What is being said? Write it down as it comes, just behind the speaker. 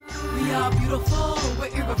are beautiful,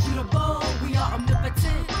 we're irrefutable, we are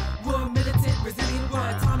omnipotent, we're militant, resilient, we're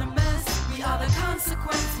autonomous. We are the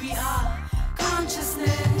consequence, we are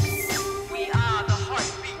consciousness. We are the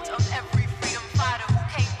heartbeat of every freedom fighter who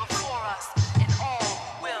came before us, and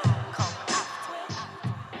all will come after.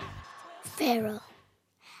 Feral.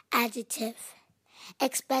 Adjective.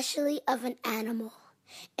 Especially of an animal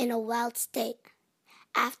in a wild state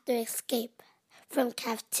after escape from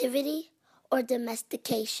captivity or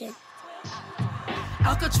domestication.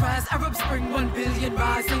 Alcatraz, Arab Spring, 1 billion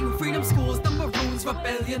rising. Freedom schools, the Maroons,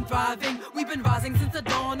 rebellion thriving. We've been rising since the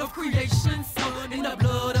dawn of creation. Sun in the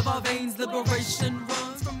blood of our veins, liberation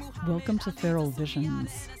runs from... Welcome to Feral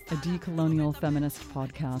Visions, a decolonial feminist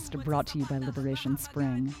podcast brought to you by Liberation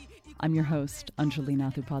Spring. I'm your host, Anjali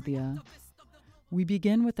Nathupathia. We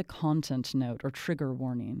begin with a content note or trigger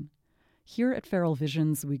warning. Here at Feral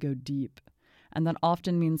Visions, we go deep, and that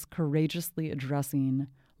often means courageously addressing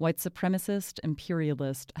white supremacist,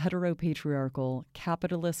 imperialist, heteropatriarchal,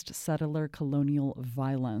 capitalist, settler, colonial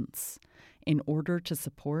violence in order to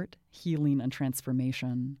support healing and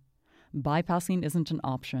transformation. Bypassing isn't an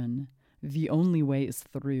option. The only way is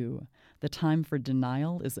through. The time for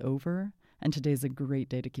denial is over, and today's a great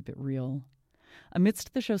day to keep it real.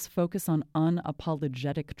 Amidst the show's focus on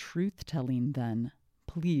unapologetic truth-telling, then,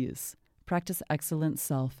 please practice excellent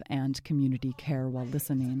self and community care while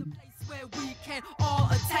listening. Where we can all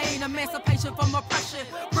attain emancipation from oppression,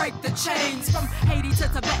 break the chains from Haiti to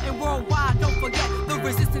Tibet and worldwide. Don't forget the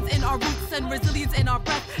resistance in our roots and resilience in our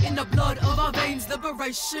breath, in the blood of our veins.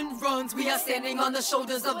 Liberation runs. We are standing on the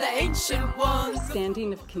shoulders of the ancient ones.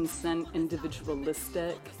 Understanding of consent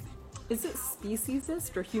individualistic. Is it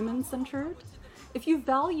speciesist or human-centered? If you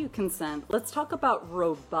value consent, let's talk about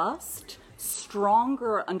robust,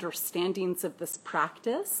 stronger understandings of this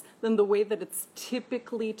practice than the way that it's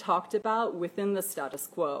typically talked about within the status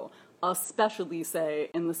quo, especially, say,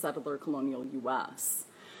 in the settler colonial U.S.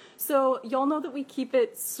 So y'all know that we keep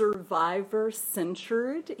it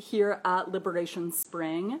survivor-centered here at Liberation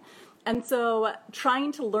Spring. And so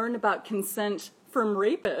trying to learn about consent from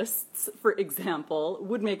rapists, for example,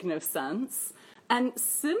 would make no sense. And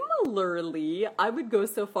similarly, I would go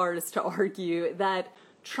so far as to argue that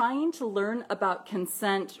trying to learn about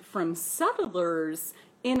consent from settlers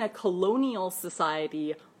in a colonial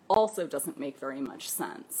society also doesn't make very much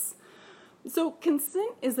sense. So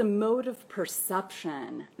consent is a mode of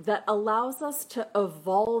perception that allows us to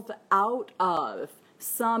evolve out of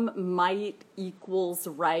some might equals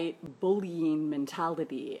right bullying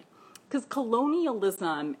mentality. Because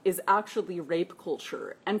colonialism is actually rape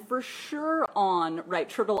culture. And for sure on,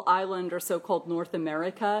 Turtle Island or so-called North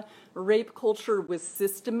America, rape culture was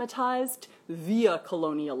systematized via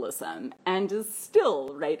colonialism and is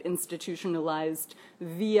still, institutionalized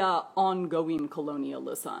via ongoing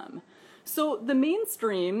colonialism. So the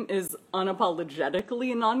mainstream is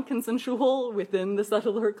unapologetically non-consensual within the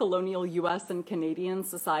settler colonial U.S. and Canadian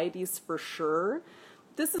societies for sure.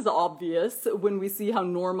 This is obvious when we see how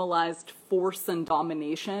normalized force and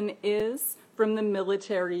domination is, from the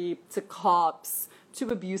military to cops to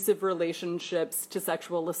abusive relationships to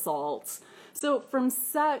sexual assaults. So from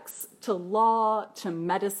sex to law to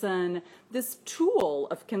medicine, this tool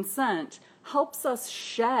of consent helps us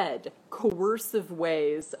shed coercive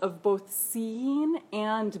ways of both seeing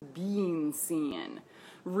and being seen,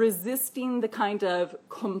 resisting the kind of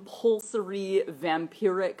compulsory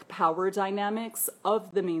vampiric power dynamics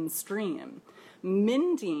of the mainstream,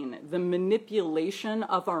 mending the manipulation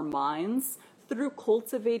of our minds through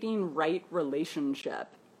cultivating right relationship.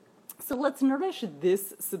 So let's nourish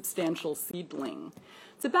this substantial seedling.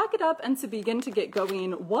 To back it up and to begin to get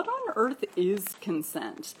going, what on earth is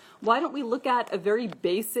consent? Why don't we look at a very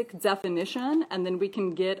basic definition and then we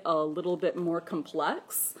can get a little bit more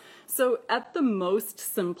complex? So at the most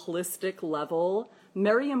simplistic level,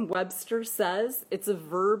 Merriam-Webster says it's a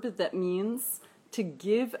verb that means to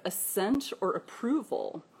give assent or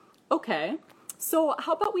approval. Okay, so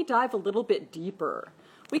how about we dive a little bit deeper?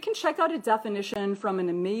 We can check out a definition from an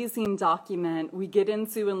amazing document we get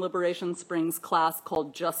into in Liberation Spring's class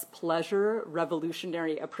called Just Pleasure,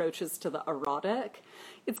 Revolutionary Approaches to the Erotic.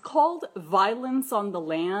 It's called Violence on the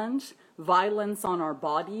Land, Violence on Our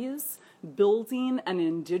Bodies, Building an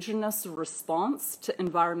Indigenous Response to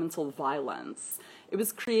Environmental Violence. It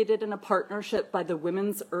was created in a partnership by the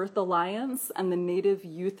Women's Earth Alliance and the Native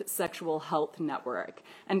Youth Sexual Health Network.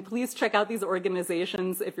 And please check out these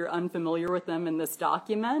organizations if you're unfamiliar with them in this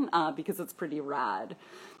document, because it's pretty rad.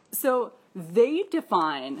 So they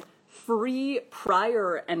define free,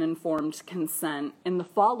 prior, and informed consent in the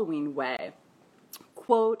following way.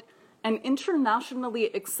 Quote, an internationally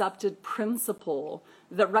accepted principle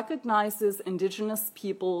that recognizes Indigenous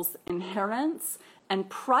peoples' inherent and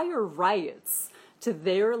prior rights to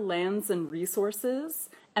their lands and resources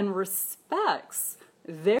and respects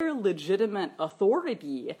their legitimate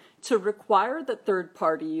authority to require that third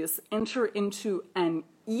parties enter into an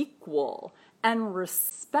equal and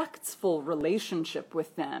respectful relationship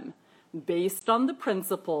with them based on the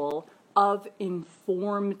principle of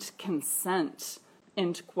informed consent,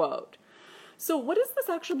 end quote. So what does this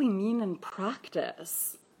actually mean in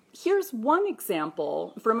practice? Here's one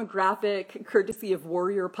example from a graphic courtesy of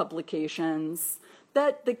Warrior Publications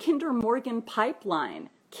that the Kinder Morgan pipeline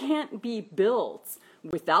can't be built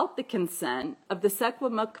without the consent of the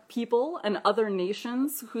Secwepemc people and other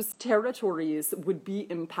nations whose territories would be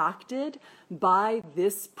impacted by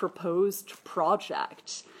this proposed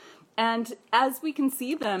project. And as we can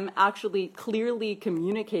see them actually clearly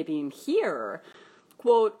communicating here,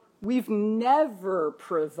 quote, "We've never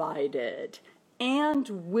provided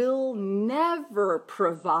and will never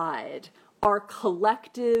provide our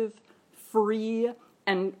collective, free,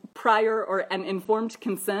 and informed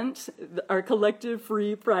consent, our collective,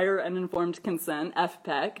 free, prior, and informed consent,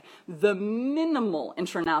 FPEC, the minimal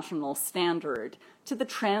international standard to the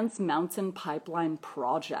Trans Mountain Pipeline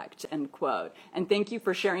Project," end quote. And thank you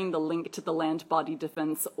for sharing the link to the Land Body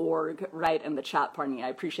Defense org right in the chat, Parni. I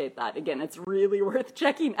appreciate that. Again, it's really worth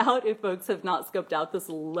checking out if folks have not scoped out this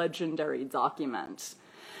legendary document.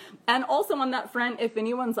 And also on that front, if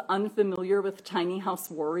anyone's unfamiliar with Tiny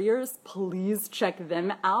House Warriors, please check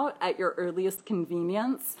them out at your earliest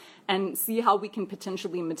convenience and see how we can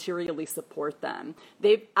potentially materially support them.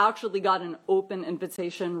 They've actually got an open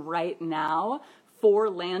invitation right now for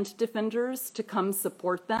land defenders to come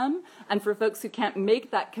support them. And for folks who can't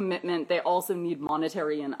make that commitment, they also need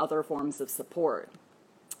monetary and other forms of support.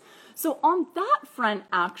 So on that front,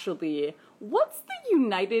 actually, what's the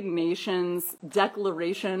United Nations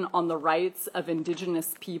Declaration on the Rights of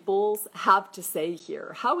Indigenous Peoples have to say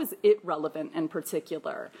here? How is it relevant in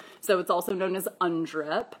particular? So it's also known as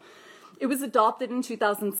UNDRIP. It was adopted in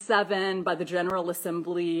 2007 by the General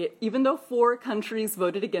Assembly, even though 4 countries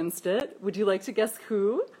voted against it. Would you like to guess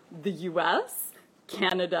who? The US,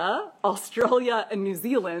 Canada, Australia, and New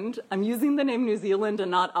Zealand. I'm using the name New Zealand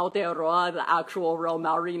and not Aotearoa, the actual real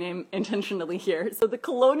Maori name, intentionally here. So the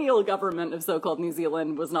colonial government of so-called New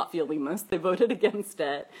Zealand was not feeling this. They voted against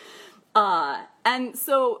it. And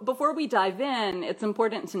so before we dive in, it's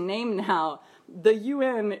important to name now, the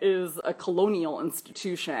UN is a colonial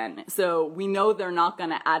institution. So we know they're not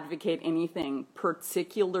going to advocate anything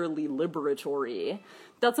particularly liberatory.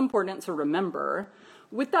 That's important to remember.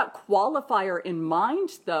 With that qualifier in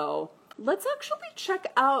mind, though, let's actually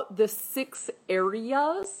check out the 6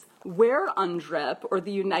 areas where UNDRIP, or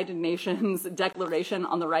the United Nations Declaration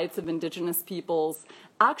on the Rights of Indigenous Peoples,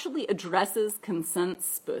 actually addresses consent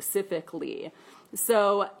specifically.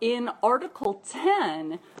 So in Article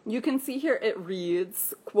 10, you can see here it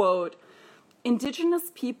reads, quote,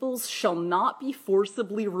 "Indigenous peoples shall not be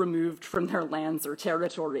forcibly removed from their lands or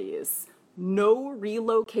territories. No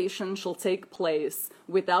relocation shall take place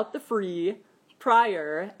without the free,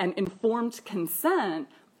 prior, and informed consent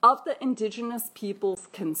of the Indigenous peoples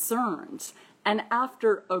concerned, and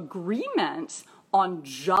after agreement on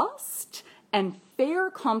just and fair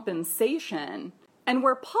compensation, and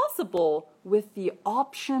where possible, with the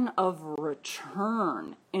option of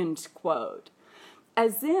return," end quote.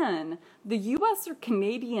 As in, the US or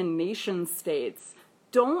Canadian nation states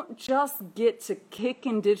don't just get to kick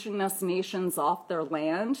Indigenous nations off their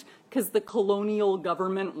land because the colonial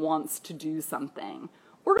government wants to do something,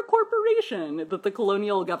 or a corporation that the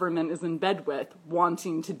colonial government is in bed with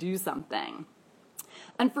wanting to do something.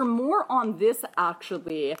 And for more on this,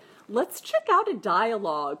 actually, let's check out a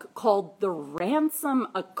dialogue called The Ransom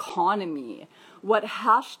Economy, what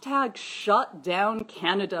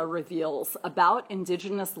 #ShutDownCanada reveals about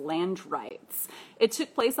Indigenous land rights. It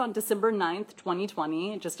took place on December 9th,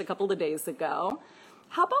 2020, just a couple of days ago.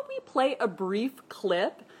 How about we play a brief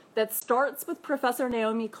clip that starts with Professor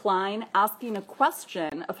Naomi Klein asking a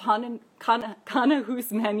question of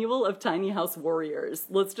Kanahu's Manual of Tiny House Warriors.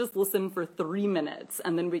 Let's just listen for 3 minutes,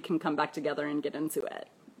 and then we can come back together and get into it.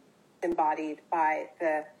 Embodied by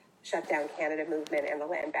the Shut Down Canada movement and the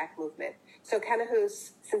Land Back movement. So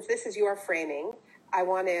Kanahus, since this is your framing, I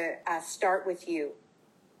want to start with you.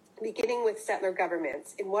 Beginning with settler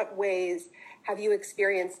governments, in what ways have you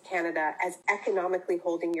experienced Canada as economically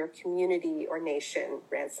holding your community or nation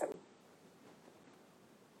ransom?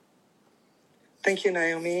 Thank you,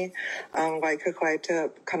 Naomi.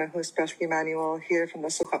 Waikakwaita Kanahus Peshki Manual here from the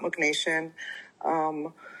Secwepemc Nation.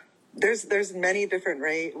 there's many different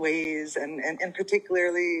ways, and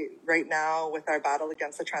particularly right now with our battle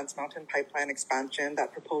against the Trans Mountain Pipeline expansion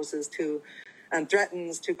that proposes to and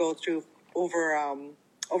threatens to go through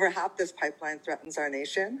over half this pipeline threatens our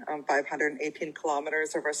nation. 518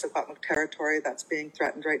 kilometers of our Secwepemc territory that's being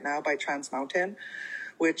threatened right now by Trans Mountain,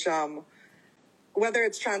 which whether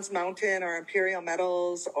it's Trans Mountain or Imperial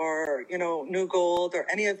Metals or, New Gold or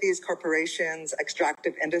any of these corporations,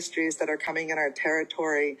 extractive industries that are coming in our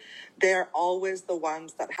territory, they're always the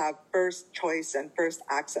ones that have first choice and first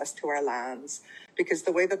access to our lands. Because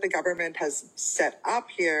the way that the government has set up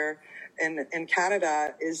here in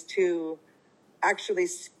Canada is to actually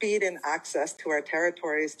speed in access to our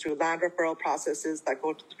territories through land referral processes that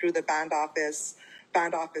go through the band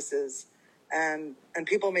offices. And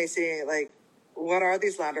people may say, like, what are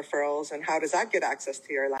these land referrals and how does that get access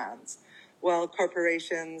to your lands? Well,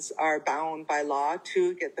 corporations are bound by law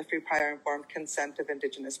to get the free, prior, informed consent of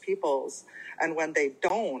Indigenous peoples. And when they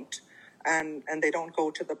don't, and they don't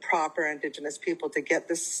go to the proper Indigenous people to get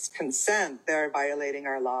this consent, they're violating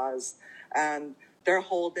our laws. And they're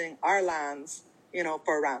holding our lands,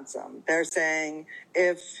 for ransom. They're saying,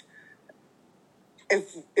 if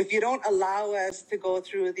you don't allow us to go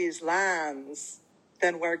through these lands,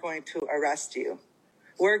 then we're going to arrest you.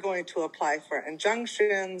 We're going to apply for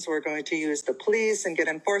injunctions. We're going to use the police and get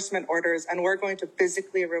enforcement orders, and we're going to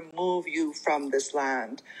physically remove you from this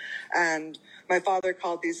land. And my father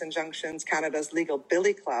called these injunctions Canada's legal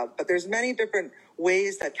billy club, but there's many different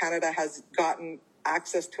ways that Canada has gotten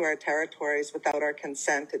access to our territories without our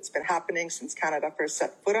consent. It's been happening since Canada first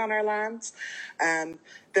set foot on our lands. And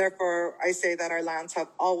therefore, I say that our lands have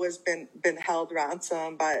always been held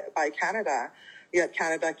ransom by Canada. Yet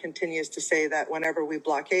Canada continues to say that whenever we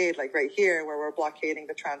blockade, like right here, where we're blockading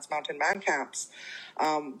the Trans Mountain man camps,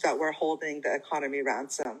 that we're holding the economy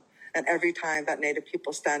ransom. And every time that Native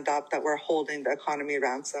people stand up, that we're holding the economy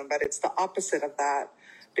ransom. But it's the opposite of that,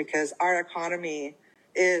 because our economy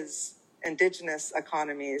is Indigenous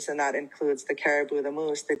economies, and that includes the caribou, the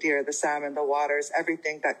moose, the deer, the salmon, the waters,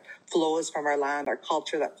 everything that flows from our land, our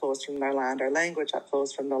culture that flows from our land, our language that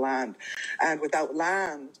flows from the land. And without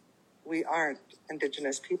land, we aren't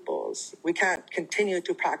Indigenous peoples. We can't continue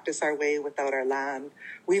to practice our way without our land.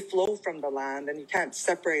 We flow from the land, and you can't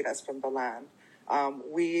separate us from the land.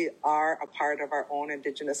 We are a part of our own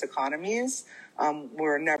Indigenous economies.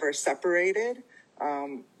 We're never separated.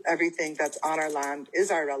 Everything that's on our land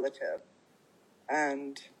is our relative.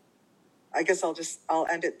 And I guess I'll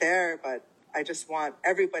end it there, but I just want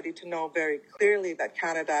everybody to know very clearly that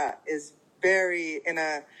Canada is in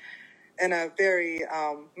a very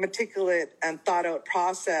meticulous and thought out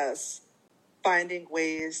process, finding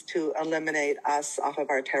ways to eliminate us off of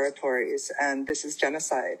our territories. And this is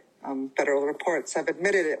genocide. Federal reports have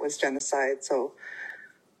admitted it was genocide. So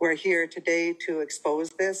we're here today to expose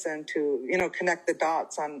this and to, connect the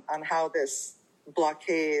dots on how this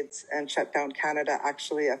blockades and shut down Canada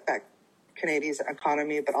actually affect Canadia's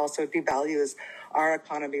economy, but also devalues our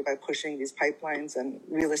economy by pushing these pipelines and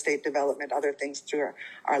real estate development, other things through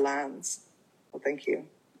our lands. Well, thank you.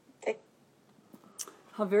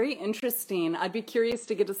 How very interesting. I'd be curious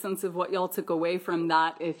to get a sense of what y'all took away from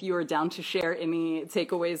that. If you are down to share any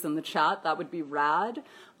takeaways in the chat, that would be rad.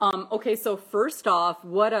 Okay, so first off,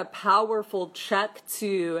 what a powerful check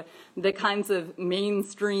to the kinds of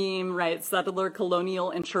mainstream, settler colonial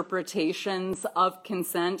interpretations of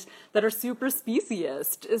consent that are super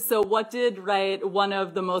speciesist. So what did, one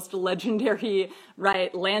of the most legendary,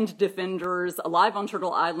 land defenders alive on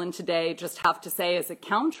Turtle Island today just have to say as a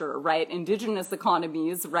counter, Indigenous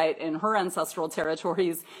economies, in her ancestral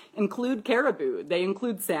territories include caribou, they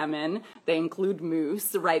include salmon, they include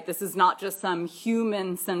moose, This is not just some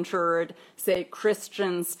human-centered, say,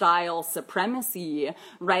 Christian-style supremacy,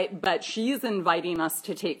 but she's inviting us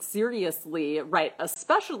to take seriously,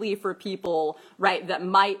 especially for people, that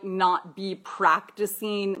might not be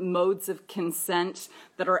practicing modes of consent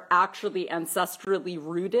that are actually ancestrally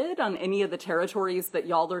rooted on any of the territories that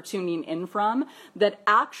y'all are tuning in from, that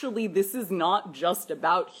actually this is not just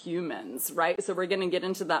about humans, So we're going to get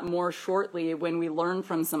into that more shortly when we learn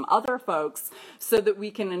from some other folks, so that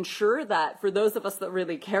we can ensure that for those of us that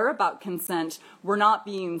really care about consent, we're not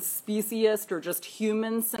being speciesist or just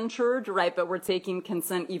human-centered, but we're taking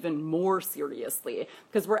consent even more seriously,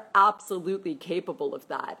 because we're absolutely capable of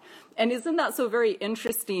that. And isn't that so very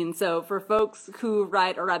interesting? So for folks who,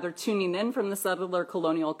 are either tuning in from the Settler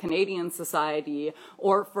Colonial Canadian Society,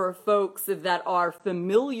 or for folks that are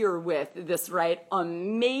familiar with this,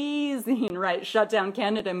 amazing, Shut Down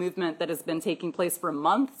Canada movement that has been taking place for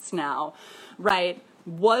months now,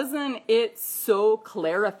 wasn't it so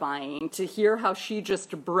clarifying to hear how she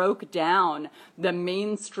just broke down the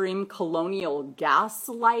mainstream colonial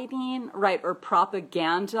gaslighting, right, or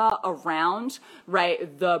propaganda around,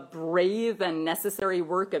 right, the brave and necessary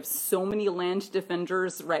work of so many land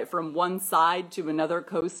defenders, right, from one side to another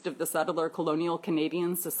coast of the settler colonial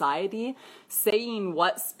Canadian society, saying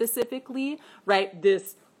what specifically, right,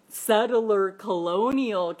 this settler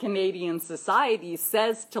colonial Canadian society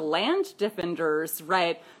says to land defenders,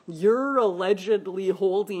 right, you're allegedly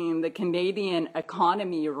holding the Canadian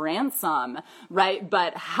economy ransom, right?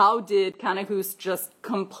 But how did Kanahus just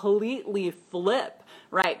completely flip,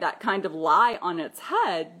 right, that kind of lie on its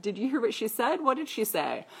head? Did you hear what she said? What did she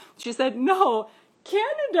say? She said, no,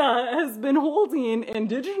 Canada has been holding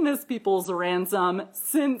Indigenous peoples ransom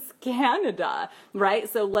since Canada, right?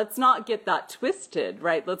 So let's not get that twisted,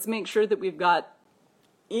 right? Let's make sure that we've got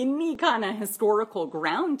any kind of historical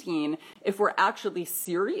grounding if we're actually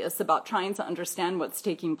serious about trying to understand what's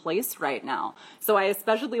taking place right now. So I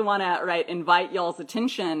especially want to, right, invite y'all's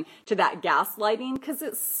attention to that gaslighting, because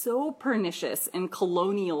it's so pernicious in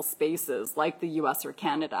colonial spaces like the US or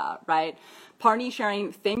Canada, right? Parney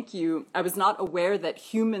sharing, thank you. I was not aware that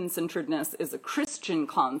human-centeredness is a Christian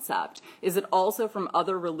concept. Is it also from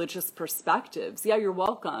other religious perspectives? Yeah, you're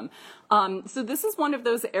welcome. So this is one of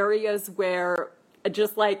those areas where,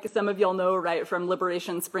 just like some of y'all know, right, from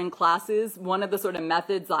Liberation Spring classes, one of the sort of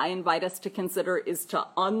methods I invite us to consider is to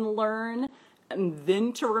unlearn and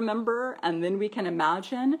then to remember, and then we can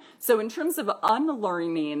imagine. So in terms of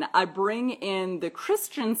unlearning, I bring in the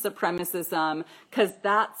Christian supremacism, because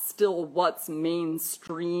that's still what's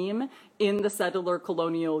mainstream in the settler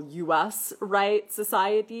colonial US, right,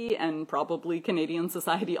 society, and probably Canadian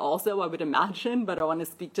society also, I would imagine, but I want to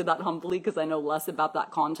speak to that humbly because I know less about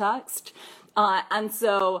that context. And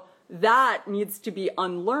so that needs to be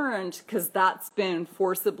unlearned, because that's been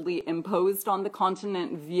forcibly imposed on the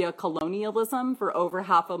continent via colonialism for over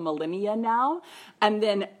half a millennia now. And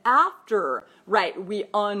then after, right, we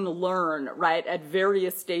unlearn, right, at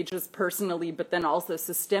various stages personally, but then also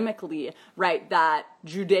systemically, right, that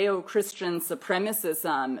Judeo-Christian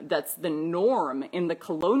supremacism that's the norm in the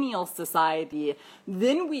colonial society,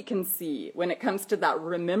 then we can see, when it comes to that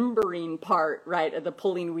remembering part, right, of the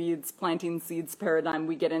pulling weeds, planting seeds paradigm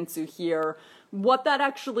we get into here, what that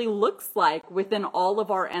actually looks like within all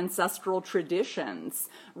of our ancestral traditions,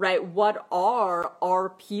 right? What are our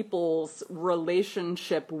people's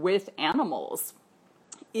relationship with animals?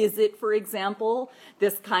 Is it, for example,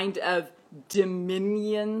 this kind of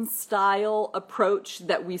dominion style approach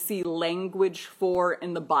that we see language for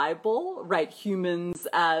in the Bible, right? Humans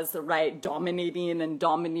as, right, dominating and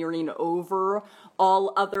domineering over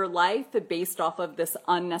all other life based off of this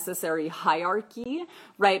unnecessary hierarchy,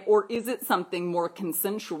 right? Or is it something more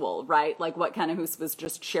consensual, right? Like what Kanahus was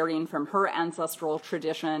just sharing from her ancestral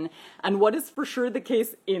tradition, and what is for sure the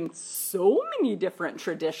case in so many different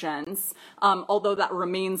traditions, although that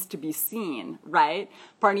remains to be seen, right?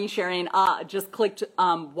 Parney sharing, just clicked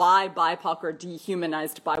why BIPOC are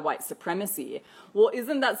dehumanized by white supremacy. Well,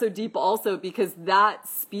 isn't that so deep also? Because that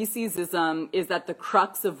speciesism is at the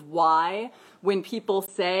crux of why, when people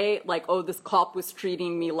say, like, oh, this cop was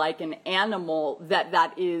treating me like an animal,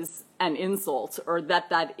 that is an insult, or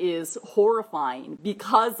that is horrifying,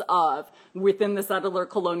 because of, within the settler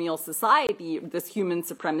colonial society, this human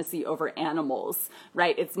supremacy over animals,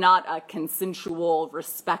 right? It's not a consensual,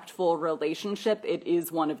 respectful relationship. It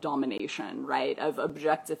is one of domination, right? Of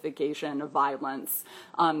objectification, of violence.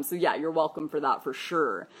 So yeah, you're welcome for that for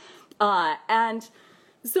sure. And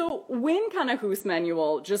so when Kanahus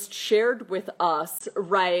Manuel just shared with us,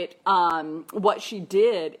 right, what she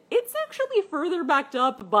did, it's actually further backed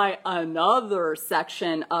up by another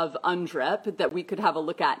section of UNDRIP that we could have a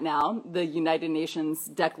look at now, the United Nations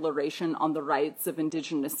Declaration on the Rights of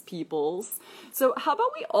Indigenous Peoples. So how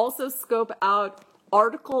about we also scope out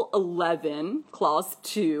Article 11, Clause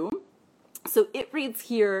 2. So it reads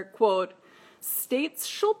here, quote, states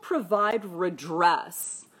shall provide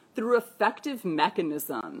redress through effective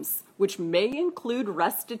mechanisms, which may include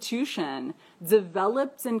restitution,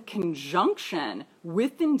 developed in conjunction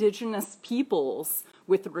with Indigenous peoples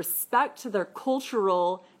with respect to their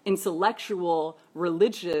cultural, intellectual,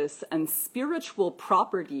 religious, and spiritual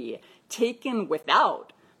property taken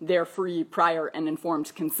without their free, prior, and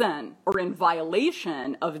informed consent, or in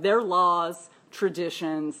violation of their laws,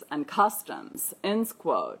 traditions, and customs, end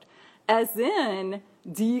quote. As in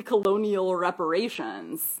decolonial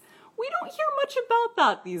reparations. We don't hear much about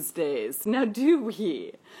that these days, now do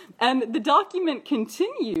we? And the document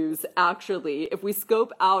continues, actually. If we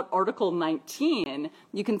scope out Article 19,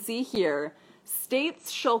 you can see here, states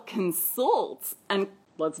shall consult and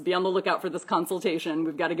let's be on the lookout for this consultation.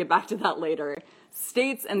 We've got to get back to that later.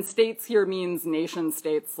 States, and states here means nation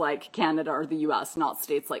states like Canada or the US, not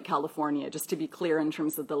states like California, just to be clear in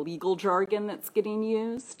terms of the legal jargon that's getting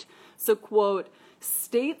used. So, quote,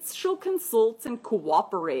 states shall consult and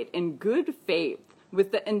cooperate in good faith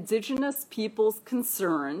with the indigenous peoples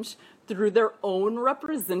concerned through their own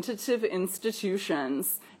representative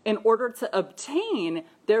institutions in order to obtain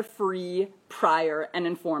their free, prior, and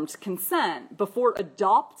informed consent before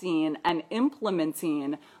adopting and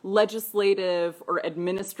implementing legislative or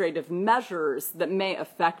administrative measures that may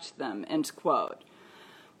affect them, end quote.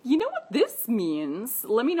 You know what this means?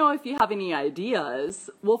 Let me know if you have any ideas.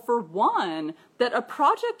 Well, for one, that a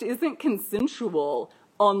project isn't consensual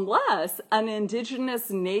unless an indigenous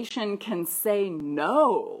nation can say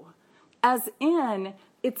no. As in,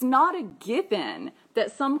 it's not a given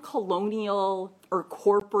that some colonial or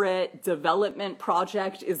corporate development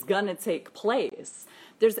project is going to take place.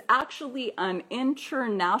 There's actually an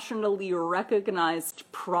internationally recognized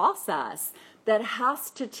process that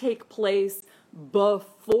has to take place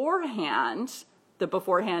beforehand. The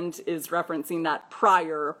beforehand is referencing that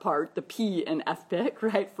prior part, the P in FPIC,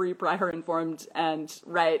 right? Free, prior, informed, and,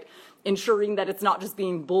 right, ensuring that it's not just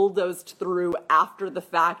being bulldozed through after the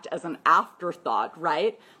fact as an afterthought,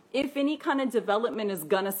 right? If any kind of development is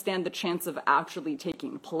going to stand the chance of actually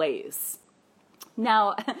taking place.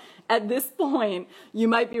 Now, at this point, you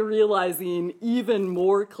might be realizing even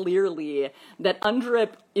more clearly that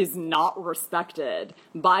UNDRIP is not respected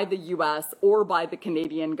by the US or by the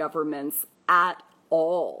Canadian governments at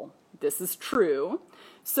all. This is true.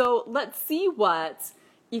 So let's see what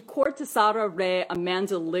Ikortasara Re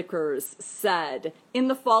Amanda Lickers said in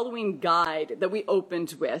the following guide that we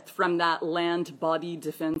opened with from that Land Body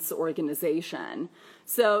Defense Organization.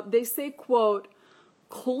 So they say, quote,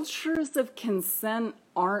 cultures of consent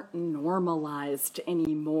aren't normalized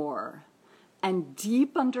anymore, and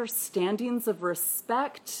deep understandings of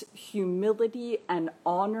respect, humility, and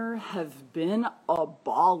honor have been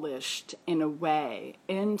abolished in a way,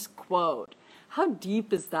 end quote. How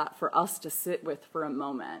deep is that for us to sit with for a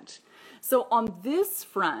moment? So on this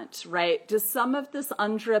front, right, does some of this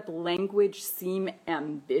UNDRIP language seem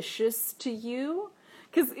ambitious to you?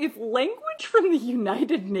 Because if language from the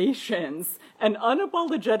United Nations, an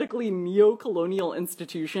unapologetically neo-colonial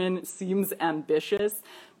institution, seems ambitious,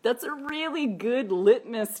 that's a really good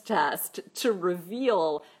litmus test to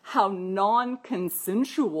reveal how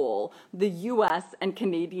non-consensual the US and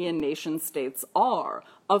Canadian nation states are.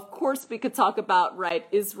 Of course, we could talk about, right,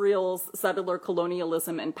 Israel's settler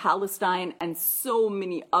colonialism in Palestine and so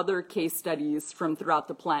many other case studies from throughout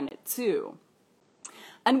the planet too.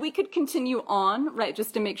 And we could continue on, right,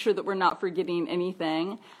 just to make sure that we're not forgetting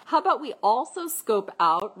anything. How about we also scope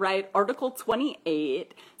out, right, Article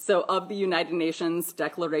 28, so of the United Nations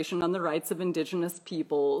Declaration on the Rights of Indigenous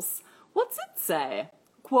Peoples. What's it say?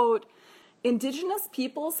 Quote, Indigenous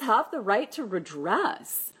peoples have the right to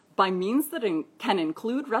redress by means that can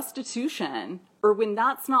include restitution, or when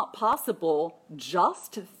that's not possible,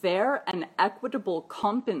 just, fair, and equitable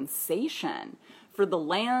compensation for the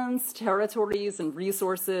lands, territories, and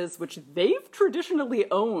resources which they've traditionally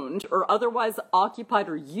owned or otherwise occupied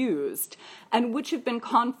or used, and which have been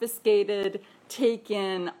confiscated,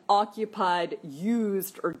 taken, occupied,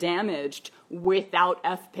 used, or damaged without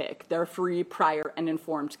FPIC, their free, prior, and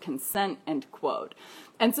informed consent, end quote.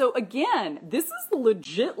 And so again, this is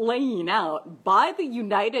legit laying out by the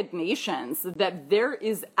United Nations that there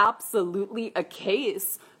is absolutely a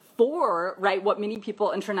case for, right, what many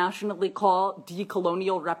people internationally call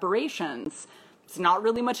decolonial reparations. It's not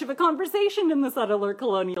really much of a conversation in the settler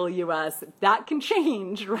colonial US. That can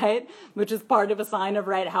change, right? Which is part of a sign of,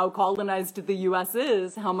 right, how colonized the US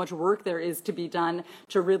is, how much work there is to be done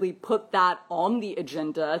to really put that on the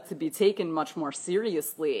agenda to be taken much more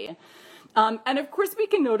seriously. And of course, we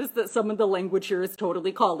can notice that some of the language here is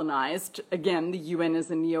totally colonized. Again, the UN is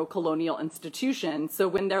a neo-colonial institution. So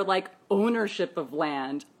when they're like ownership of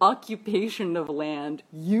land, occupation of land,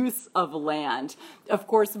 use of land, of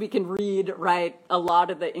course, we can read, right, a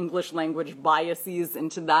lot of the English language biases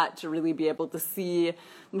into that to really be able to see,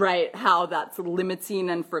 right, how that's limiting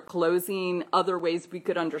and foreclosing other ways we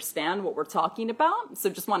could understand what we're talking about. So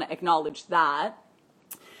just want to acknowledge that.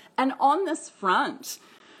 And on this front,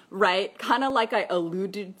 right, kind of like I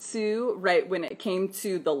alluded to, right, when it came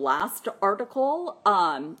to the last article,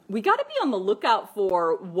 we got to be on the lookout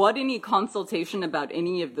for what any consultation about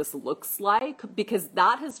any of this looks like, because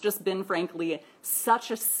that has just been, frankly,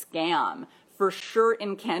 such a scam for sure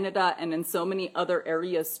in Canada and in so many other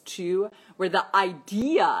areas too, where the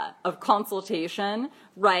idea of consultation,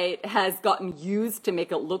 right, has gotten used to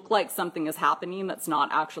make it look like something is happening that's not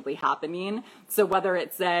actually happening. So whether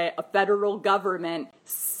it's a federal government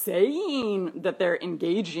saying that they're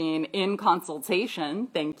engaging in consultation,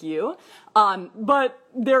 thank you, but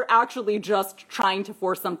they're actually just trying to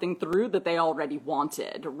force something through that they already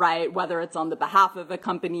wanted, right? Whether it's on the behalf of a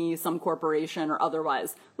company, some corporation, or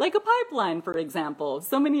otherwise. Like a pipeline, for example.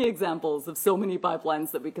 So many examples of so many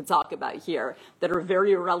pipelines that we could talk about here that are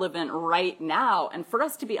very relevant right now, and for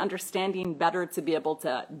us to be understanding better to be able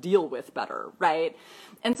to deal with better, right?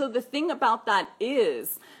 And so the thing about that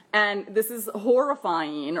is, and this is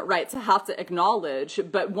horrifying, right, to have to acknowledge,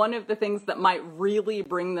 but one of the things that might really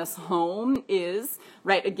bring this home is,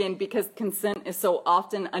 right, again, because consent is so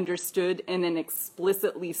often understood in an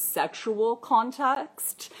explicitly sexual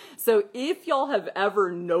context. So if y'all have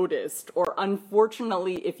ever noticed, or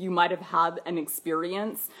unfortunately, if you might have had an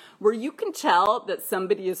experience where you can tell that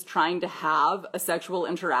somebody is trying to have a sexual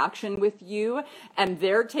interaction with you and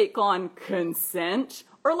their take on consent,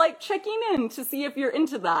 or like checking in to see if you're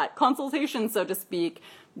into that, consultation, so to speak,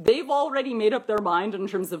 they've already made up their mind in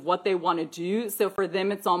terms of what they want to do. So for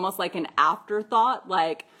them, it's almost like an afterthought.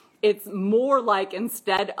 Like, it's more like,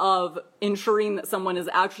 instead of ensuring that someone is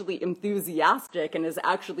actually enthusiastic and is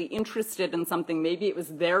actually interested in something, maybe it was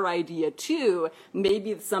their idea too,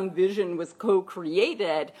 maybe some vision was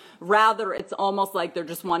co-created, rather it's almost like they're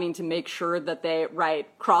just wanting to make sure that they, right,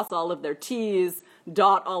 cross all of their T's,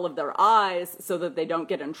 dot all of their I's, so that they don't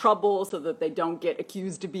get in trouble, so that they don't get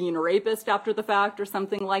accused of being a rapist after the fact or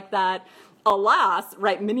something like that. Alas,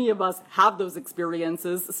 right, many of us have those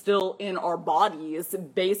experiences still in our bodies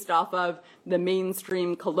based off of the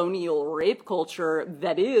mainstream colonial rape culture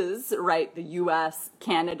that is, right, the US,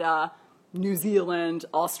 Canada, New Zealand,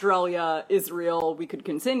 Australia, Israel, we could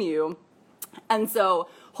continue. And so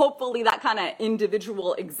hopefully that kind of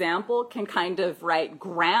individual example can kind of, right,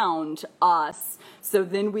 ground us, so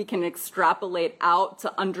then we can extrapolate out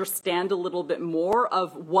to understand a little bit more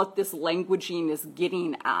of what this languaging is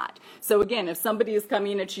getting at. So again, if somebody is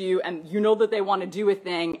coming at you and you know that they want to do a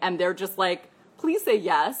thing and they're just like, please say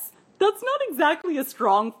yes, that's not exactly a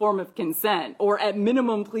strong form of consent, or at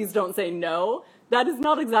minimum, please don't say no. That is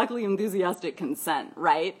not exactly enthusiastic consent,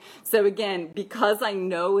 right? So again, because I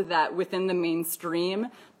know that within the mainstream,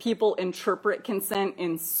 people interpret consent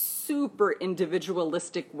in super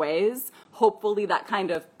individualistic ways, hopefully that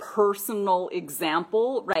kind of personal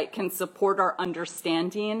example, right, can support our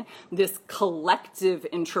understanding this collective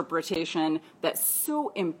interpretation that's so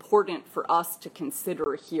important for us to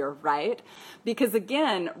consider here, right? Because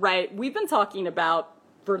again, right, we've been talking about,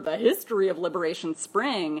 for the history of Liberation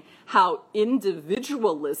Spring, how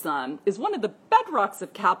individualism is one of the bedrocks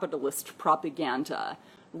of capitalist propaganda,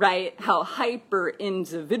 right? How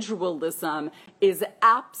hyper-individualism is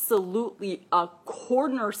absolutely a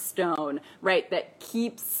cornerstone, right, that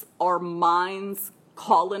keeps our minds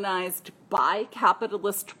colonized by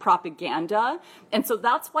capitalist propaganda. And so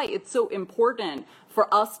that's why it's so important for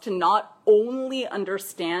us to not only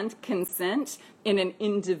understand consent in an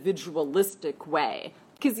individualistic way.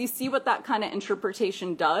 Because you see what that kind of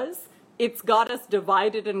interpretation does? It's got us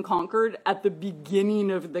divided and conquered at the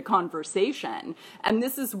beginning of the conversation. And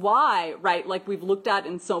this is why, right, like we've looked at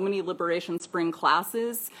in so many Liberation Spring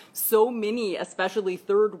classes, so many, especially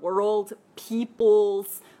third world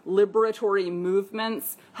peoples, liberatory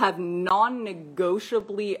movements have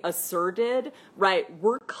non-negotiably asserted, right,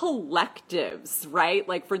 we're collectives, right?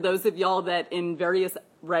 Like for those of y'all that in various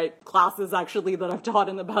classes actually that I've taught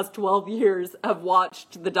in the past 12 years have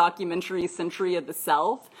watched the documentary Century of the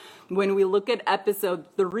Self. When we look at episode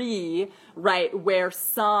 3, right, where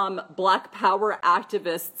some Black Power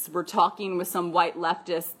activists were talking with some white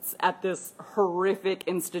leftists at this horrific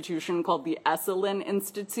institution called the Esalen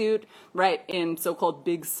Institute, right, in so-called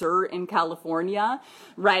Big Sur in California,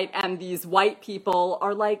 right, and these white people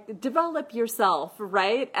are like, develop yourself,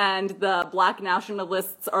 right, and the Black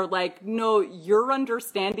nationalists are like, no, your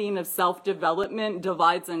understanding of self-development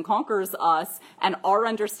divides and conquers us, and our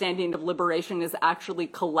understanding of liberation is actually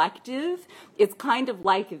collective. It's kind of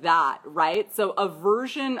like that, right? So a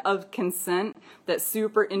version of consent that's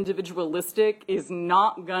super individualistic is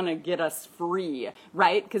not gonna get us free,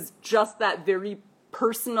 right? Because just that very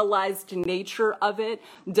personalized nature of it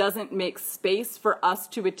doesn't make space for us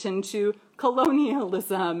to attend to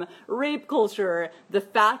colonialism, rape culture, the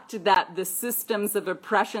fact that the systems of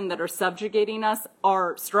oppression that are subjugating us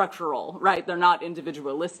are structural, right? They're not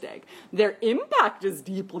individualistic. Their impact is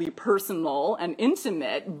deeply personal and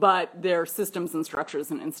intimate, but they're systems and structures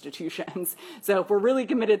and institutions. So if we're really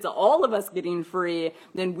committed to all of us getting free,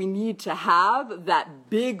 then we need to have that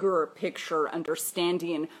bigger picture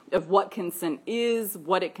understanding of what consent is,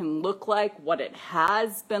 what it can look like, what it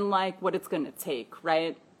has been like, what it's going to take,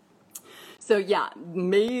 right? So yeah,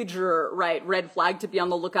 major, right, red flag to be on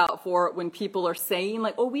the lookout for when people are saying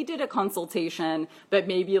like, oh, we did a consultation, but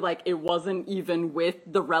maybe like it wasn't even with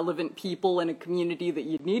the relevant people in a community that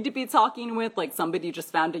you'd need to be talking with. Like somebody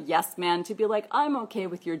just found a yes man to be like, I'm okay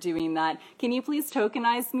with your doing that. Can you please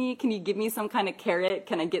tokenize me? Can you give me some kind of carrot?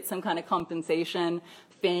 Can I get some kind of compensation?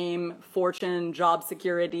 Fame, fortune, job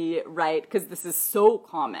security, right? Because this is so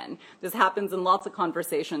common. This happens in lots of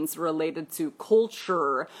conversations related to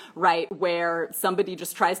culture, right? Where somebody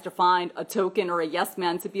just tries to find a token or a yes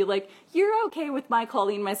man to be like, you're okay with my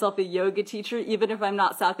calling myself a yoga teacher, even if I'm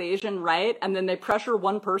not South Asian, right? And then they pressure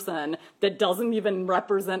one person that doesn't even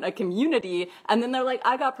represent a community. And then they're like,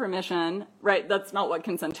 I got permission, right? That's not what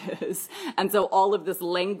consent is. And so all of this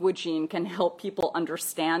languaging can help people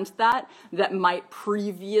understand that might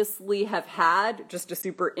previously have had just a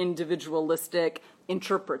super individualistic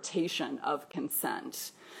interpretation of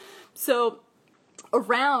consent. So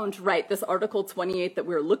around, right, this Article 28 that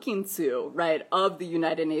we're looking to, right, of the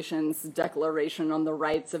United Nations Declaration on the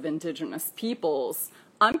Rights of Indigenous Peoples,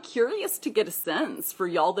 I'm curious to get a sense for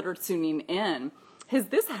y'all that are tuning in. Has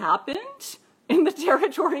this happened in the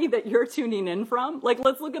territory that you're tuning in from? Like,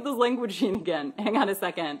 let's look at this languaging again. Hang on a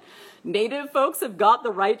second. Native folks have got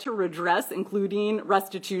the right to redress, including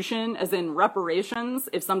restitution, as in reparations,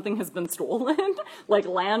 if something has been stolen, like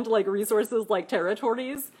land, like resources, like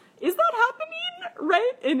territories. Is that happening,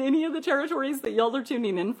 right, in any of the territories that y'all are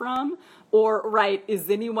tuning in from? Or, right, is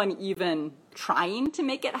anyone even trying to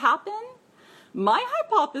make it happen? My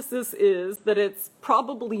hypothesis is that it's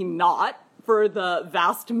probably not for the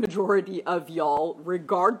vast majority of y'all,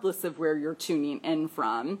 regardless of where you're tuning in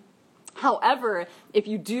from. However, if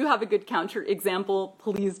you do have a good counterexample,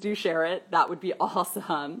 please do share it. That would be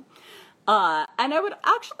awesome. And I would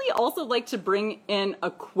actually also like to bring in a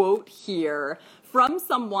quote here from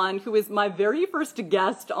someone who is my very first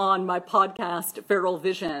guest on my podcast, Feral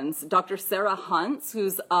Visions, Dr. Sarah Huntz,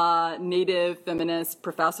 who's a native feminist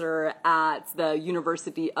professor at the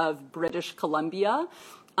University of British Columbia,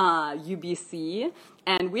 UBC.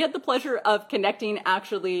 And we had the pleasure of connecting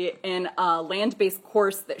actually in a land-based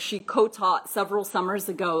course that she co-taught several summers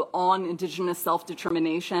ago on Indigenous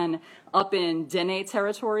self-determination up in Dene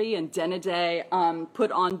territory and Denedeh,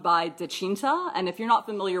 put on by Dechinta. And if you're not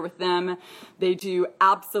familiar with them, they do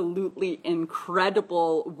absolutely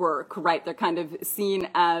incredible work, right? They're kind of seen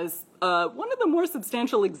as one of the more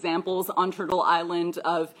substantial examples on Turtle Island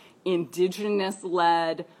of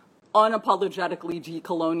Indigenous-led, unapologetically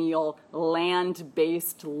decolonial,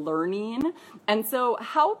 land-based learning. And so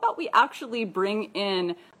how about we actually bring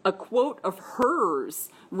in a quote of hers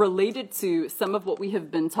related to some of what we have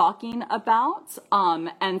been talking about,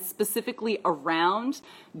 and specifically around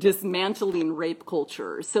dismantling rape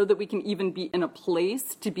culture, so that we can even be in a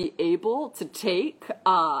place to be able to take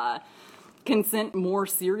consent more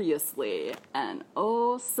seriously. And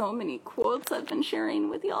oh, so many quotes I've been sharing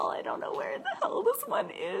with y'all. I don't know where the hell this one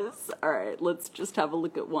is. All right, let's just have a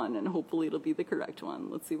look at one and hopefully it'll be the correct one.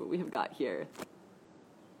 Let's see what we have got here.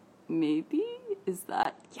 Maybe? Is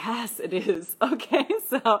that? Yes, it is. Okay,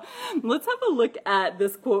 so let's have a look at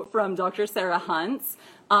this quote from Dr. Sarah Huntz.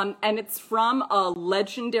 And it's from a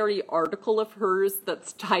legendary article of hers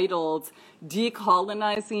that's titled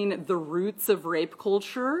Decolonizing the Roots of Rape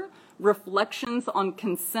Culture, Reflections on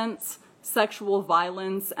Consent, Sexual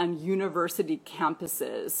Violence, and University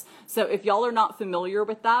Campuses. So if y'all are not familiar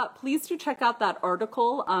with that, please do check out that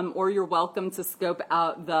article, or you're welcome to scope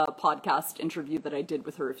out the podcast interview that I did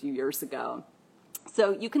with her a few years ago.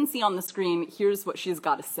 So you can see on the screen, here's what she's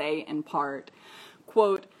got to say in part.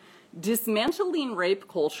 Quote, dismantling rape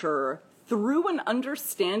culture through an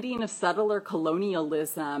understanding of settler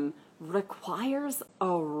colonialism requires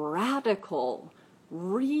a radical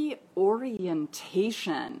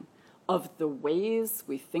reorientation of the ways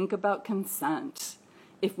we think about consent.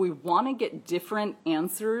 If we want to get different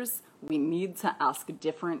answers, we need to ask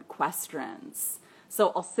different questions.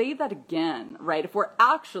 So I'll say that again, right? If we're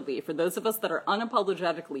actually, for those of us that are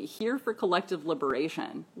unapologetically here for collective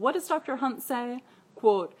liberation, what does Dr. Hunt say?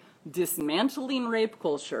 Quote, dismantling rape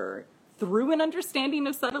culture through an understanding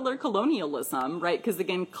of settler colonialism, right? Because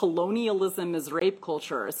again, colonialism is rape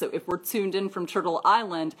culture. So if we're tuned in from Turtle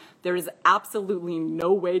Island, there is absolutely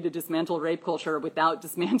no way to dismantle rape culture without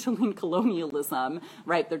dismantling colonialism,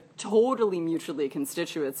 right? They're totally mutually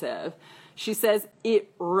constitutive. She says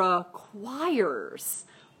it requires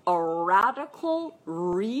a radical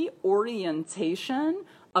reorientation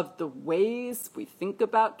of the ways we think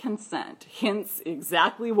about consent, hence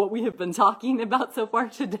exactly what we have been talking about so far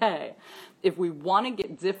today. If we want to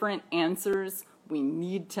get different answers, we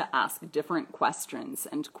need to ask different questions,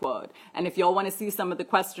 end quote. And if y'all want to see some of the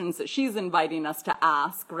questions that she's inviting us to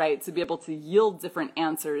ask, right, to be able to yield different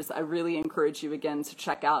answers, I really encourage you again to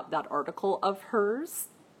check out that article of hers.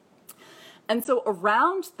 And so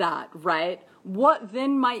around that, right, what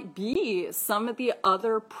then might be some of the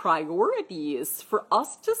other priorities for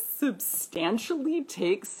us to substantially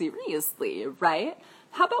take seriously, right?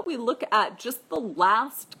 How about we look at just the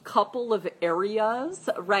last couple of areas,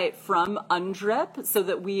 right, from UNDRIP so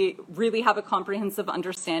that we really have a comprehensive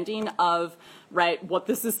understanding of, right, what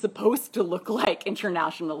this is supposed to look like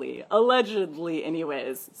internationally, allegedly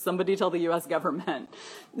anyways. Somebody tell the U.S. government.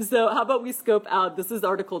 So how about we scope out, this is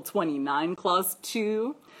Article 29, Clause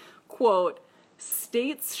 2, quote,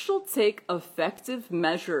 states shall take effective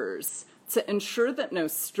measures to ensure that no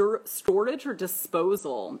storage or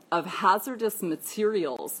disposal of hazardous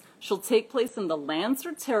materials shall take place in the lands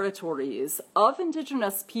or territories of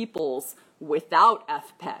Indigenous peoples without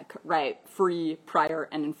FPEC, right, free, prior,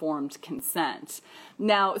 and informed consent.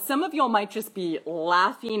 Now, some of y'all might just be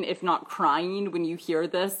laughing, if not crying, when you hear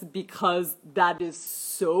this, because that is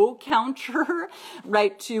so counter,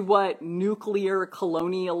 right, to what nuclear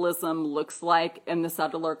colonialism looks like in the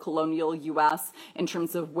settler colonial U.S. in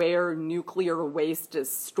terms of where nuclear waste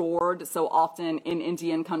is stored, so often in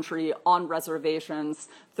Indian country, on reservations,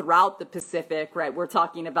 throughout the Pacific, right? We're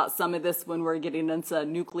talking about some of this when we're getting into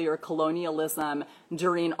nuclear colonialism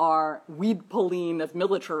during our weed pulling of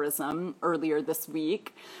militarism earlier this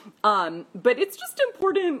week. But it's just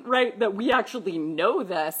important, right, that we actually know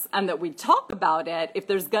this and that we talk about it if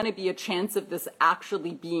there's going to be a chance of this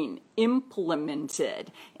actually being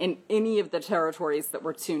implemented in any of the territories that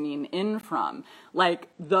we're tuning in from. Like,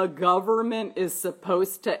 the government is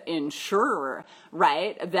supposed to ensure,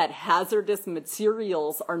 right, that hazardous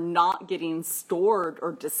materials are not getting stored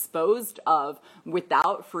or disposed of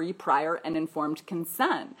without free, prior, and informed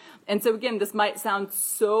consent. And so again, this might sound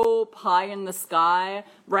so pie in the sky,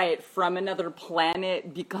 right, from another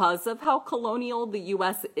planet because of how colonial the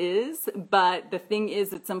U.S. is, but the thing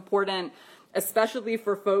is, it's important, especially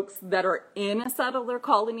for folks that are in a settler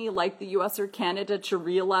colony like the U.S. or Canada, to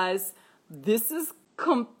realize this is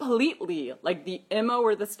completely, like, the MO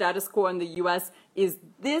or the status quo in the U.S. is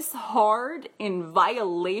this hard in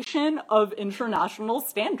violation of international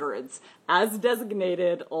standards as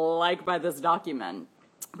designated, like, by this document,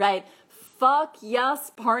 right? Fuck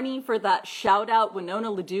yes, Parney, for that shout out. Winona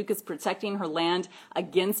LaDuke is protecting her land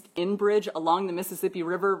against Enbridge along the Mississippi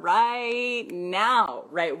River right now,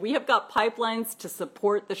 right? We have got pipelines to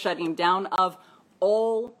support the shutting down of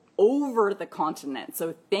all over the continent.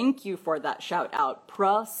 So thank you for that shout out.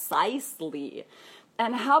 Precisely.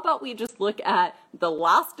 And how about we just look at the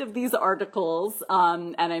last of these articles,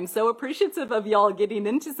 and I'm so appreciative of y'all getting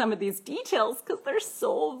into some of these details because they're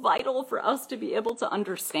so vital for us to be able to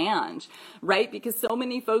understand, right? Because so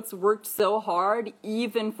many folks worked so hard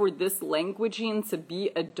even for this languaging to be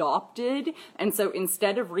adopted. And so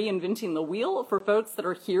instead of reinventing the wheel for folks that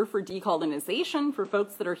are here for decolonization, for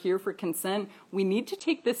folks that are here for consent, we need to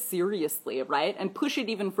take this seriously, right? And push it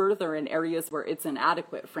even further in areas where it's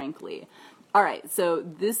inadequate, frankly. All right, so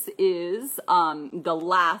this is the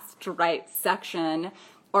last, right, section,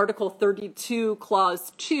 Article 32,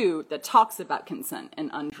 Clause 2, that talks about consent in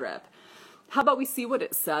UNDRIP. How about we see what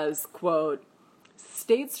it says, quote,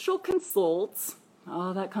 states shall consult,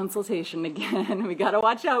 oh, that consultation again, we got to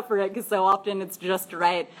watch out for it because so often it's just,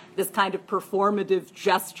 right, this kind of performative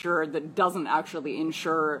gesture that doesn't actually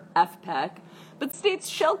ensure FPEC, but states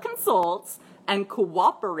shall consult and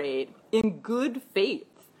cooperate in good faith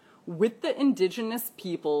with the Indigenous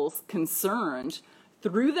peoples concerned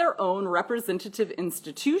through their own representative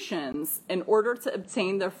institutions in order to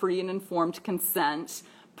obtain their free and informed consent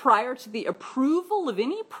prior to the approval of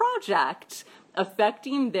any project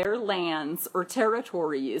affecting their lands or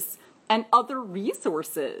territories and other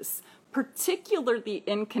resources, particularly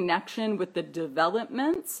in connection with the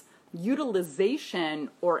development,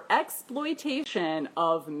 utilization, or exploitation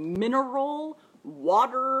of mineral,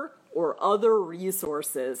 water, or other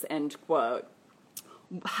resources, end quote.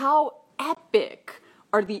 How epic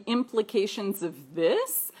are the implications of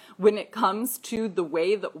this when it comes to the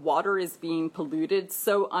way that water is being polluted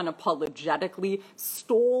so unapologetically,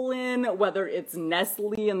 stolen, whether it's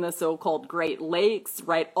Nestle in the so-called Great Lakes,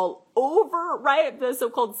 right, all over, right, the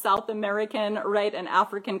so-called South American, right, and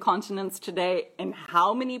African continents today, and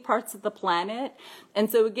how many parts of the planet.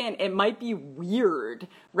 And so again, it might be weird,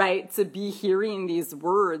 right, to be hearing these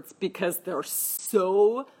words because they're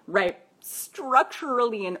so, right,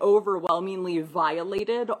 structurally and overwhelmingly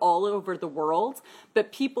violated all over the world.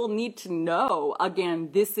 But people need to know,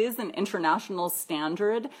 again, this is an international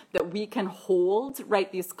standard that we can hold,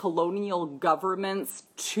 right, these colonial governments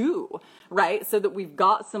to, right, so that we've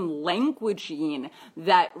got some languaging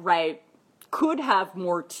that, right, could have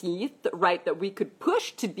more teeth, right, that we could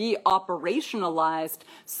push to be operationalized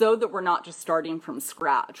so that we're not just starting from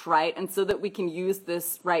scratch, right, and so that we can use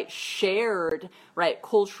this, right, shared, right,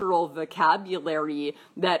 cultural vocabulary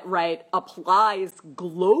that, right, applies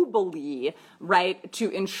globally, right, to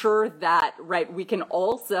ensure that, right, we can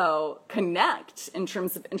also connect in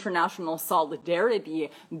terms of international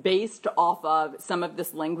solidarity based off of some of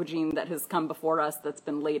this languaging that has come before us that's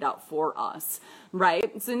been laid out for us,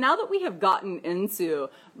 right? So now that we have gotten into,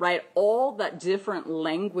 right, all that different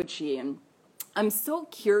languaging, I'm so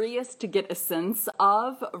curious to get a sense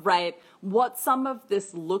of, right, what some of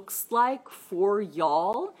this looks like for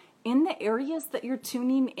y'all in the areas that you're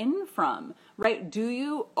tuning in from, right?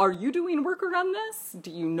 Are you doing work around this?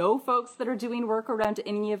 Do you know folks that are doing work around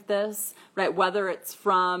any of this, right? Whether it's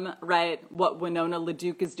from, right, what Winona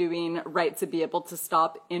LaDuke is doing, right, to be able to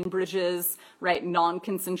stop Enbridge's, right,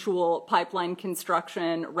 non-consensual pipeline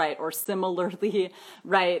construction, right, or similarly,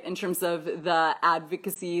 right, in terms of the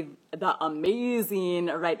advocacy, the amazing,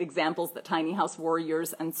 right, examples that Tiny House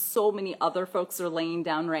Warriors and so many other folks are laying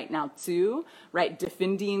down right now too, right,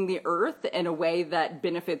 defending the earth in a way that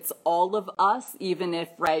benefits all of us, even if,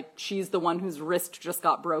 right, she's the one whose wrist just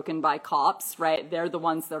got broken by cops, right, they're the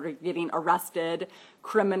ones that are getting arrested,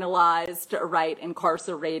 criminalized, right,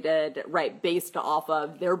 incarcerated, right, based off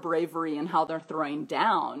of their bravery and how they're throwing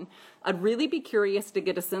down. I'd really be curious to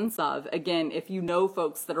get a sense of, again, if you know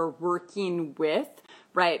folks that are working with,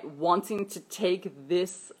 right, wanting to take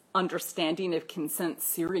this understanding of consent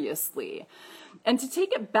seriously. And to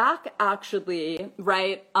take it back, actually,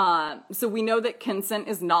 right, so we know that consent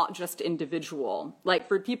is not just individual. Like,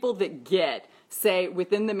 for people that get, say,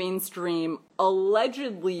 within the mainstream,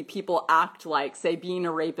 allegedly people act like, say, being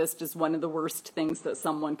a rapist is one of the worst things that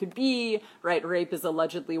someone could be, right? Rape is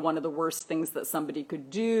allegedly one of the worst things that somebody could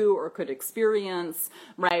do or could experience,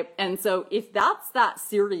 right? And so if that's that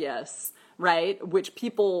serious, right, which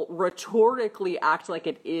people rhetorically act like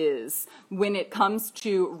it is, when it comes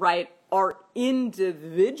to, right, our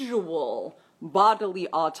individual bodily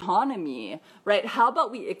autonomy, right? How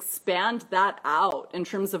about we expand that out in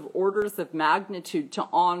terms of orders of magnitude to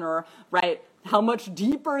honor, right, how much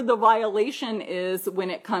deeper the violation is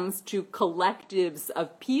when it comes to collectives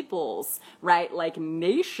of peoples, right, like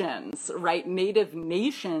nations, right, native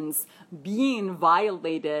nations being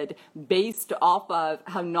violated based off of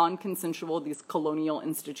how non-consensual these colonial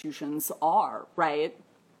institutions are, right?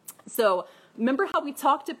 So remember how we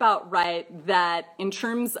talked about, right, that in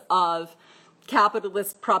terms of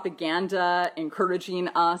capitalist propaganda encouraging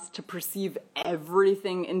us to perceive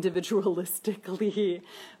everything individualistically,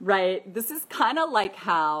 right? This is kind of like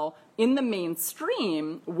how in the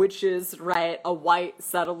mainstream, which is, right, a white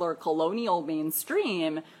settler colonial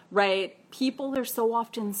mainstream, right, people are so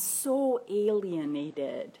often so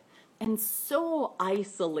alienated and so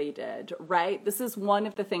isolated, right? This is one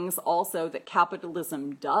of the things also that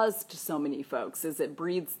capitalism does to so many folks, is it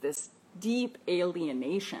breeds this deep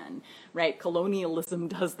alienation, right? Colonialism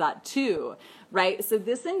does that too, right? So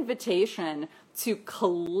this invitation to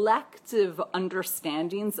collective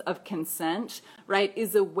understandings of consent, right,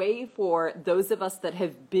 is a way for those of us that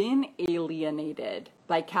have been alienated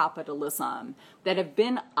by capitalism, that have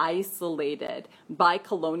been isolated by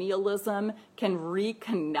colonialism, can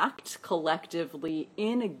reconnect collectively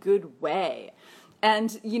in a good way.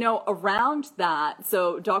 And, you know, around that,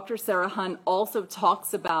 so Dr. Sarah Hunt also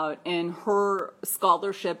talks about in her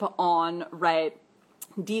scholarship on, right,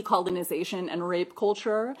 decolonization and rape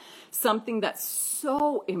culture, something that's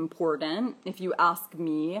so important, if you ask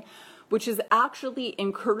me, which is actually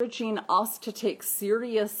encouraging us to take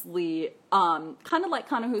seriously, kind of like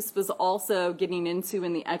Kanahus was also getting into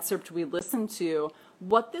in the excerpt we listened to,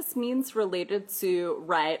 what this means related to,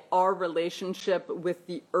 right, our relationship with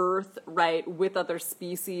the earth, right, with other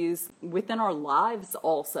species, within our lives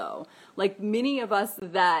also. Like many of us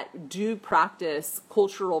that do practice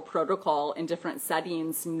cultural protocol in different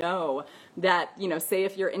settings know that, you know, say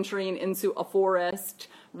if you're entering into a forest,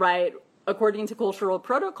 right, according to cultural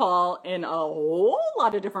protocol in a whole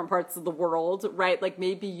lot of different parts of the world, right, like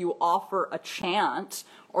maybe you offer a chant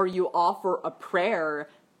or you offer a prayer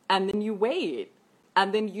and then you wait.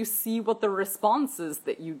 And then you see what the response is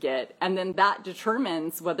that you get. And then that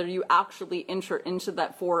determines whether you actually enter into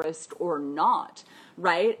that forest or not,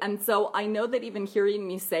 right? And so I know that even hearing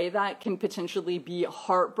me say that can potentially be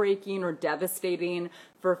heartbreaking or devastating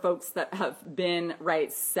for folks that have been,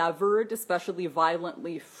 right, severed, especially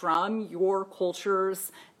violently, from your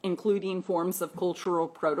cultures, including forms of cultural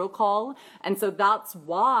protocol. And so that's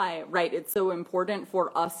why, right, it's so important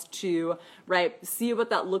for us to, right, see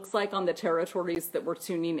what that looks like on the territories that we're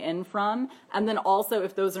tuning in from. And then also,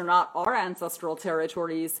 if those are not our ancestral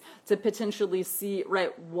territories, to potentially see,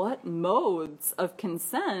 right, what modes of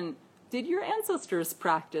consent did your ancestors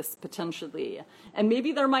practice potentially? And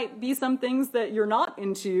maybe there might be some things that you're not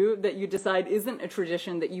into that you decide isn't a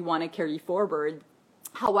tradition that you want to carry forward.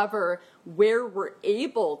 However, where we're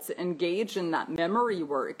able to engage in that memory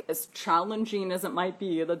work, as challenging as it might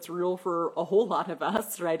be, that's real for a whole lot of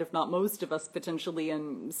us, right, if not most of us potentially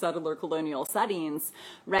in settler colonial settings,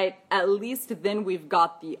 right, at least then we've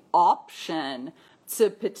got the option to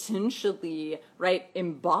potentially, right,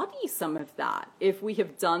 embody some of that if we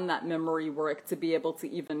have done that memory work to be able to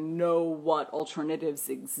even know what alternatives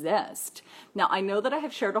exist. Now, I know that I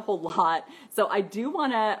have shared a whole lot, so I do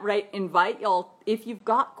want to, right, invite y'all, if you've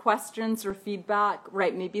got questions or feedback,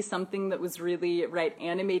 right, maybe something that was really, right,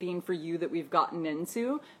 animating for you that we've gotten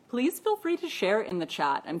into, please feel free to share in the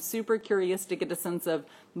chat. I'm super curious to get a sense of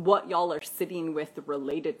what y'all are sitting with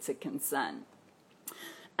related to consent.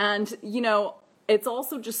 And, you know, it's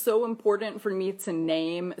also just so important for me to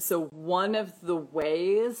name, so one of the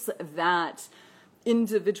ways that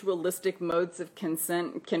individualistic modes of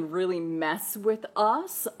consent can really mess with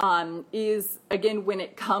us is, again, when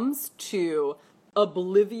it comes to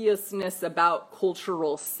obliviousness about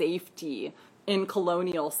cultural safety in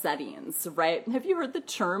colonial settings, right? Have you heard the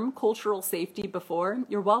term cultural safety before?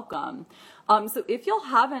 You're welcome. So if y'all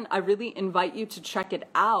haven't, I really invite you to check it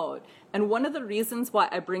out. And one of the reasons why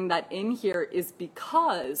I bring that in here is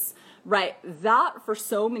because, right, that for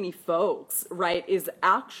so many folks, right, is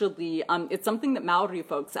actually, it's something that Maori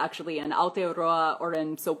folks actually in Aotearoa or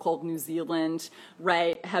in so-called New Zealand,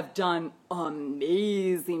 right, have done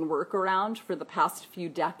amazing work around for the past few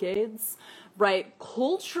decades. Right,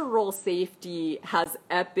 cultural safety has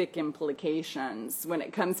epic implications when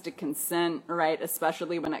it comes to consent, right,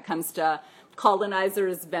 especially when it comes to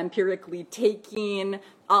colonizers vampirically taking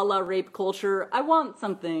a la rape culture. I want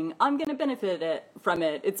something, I'm going to benefit from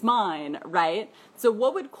it, it's mine, right? So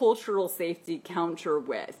what would cultural safety counter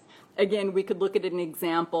with? Again, we could look at an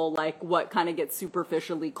example like what kind of gets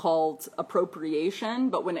superficially called appropriation,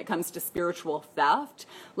 but when it comes to spiritual theft,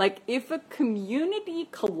 like if a community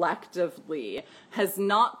collectively has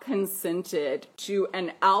not consented to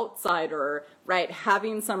an outsider, right,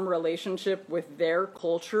 having some relationship with their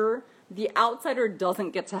culture, the outsider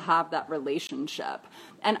doesn't get to have that relationship.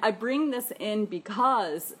 And I bring this in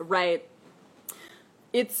because, right,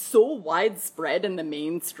 it's so widespread in the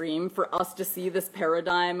mainstream for us to see this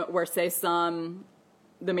paradigm where, say,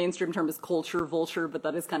 the mainstream term is culture vulture, but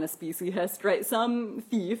that is kind of speciesist, right? Some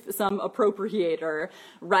thief, some appropriator,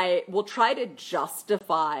 right, will try to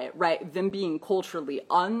justify, right, them being culturally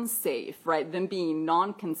unsafe, right, them being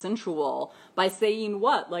non-consensual by saying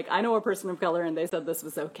what? Like, I know a person of color and they said this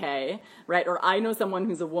was okay, right? Or I know someone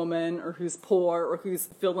who's a woman or who's poor or who's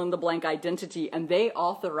fill-in-the-blank identity and they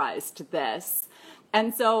authorized this.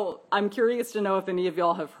 And so I'm curious to know if any of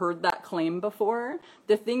y'all have heard that claim before.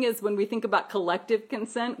 The thing is, when we think about collective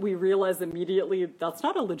consent, we realize immediately that's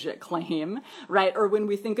not a legit claim, right? Or when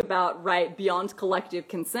we think about, right, beyond collective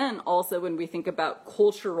consent, also when we think about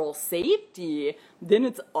cultural safety, then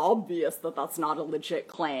it's obvious that that's not a legit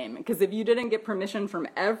claim. Because if you didn't get permission from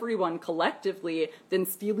everyone collectively, then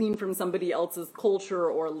stealing from somebody else's culture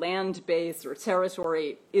or land base or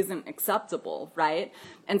territory isn't acceptable, right?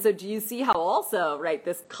 And so do you see how also, right,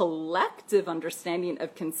 this collective understanding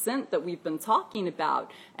of consent that we've been talking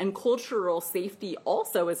about and cultural safety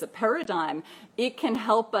also as a paradigm, it can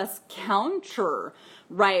help us counter,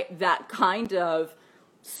 right, that kind of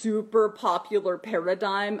super popular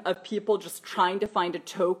paradigm of people just trying to find a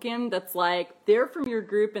token that's like, they're from your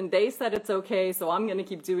group and they said it's okay, so I'm going to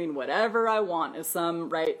keep doing whatever I want as some,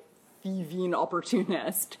 right, thieving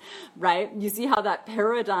opportunist, right? You see how that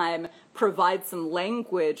paradigm provides some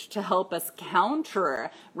language to help us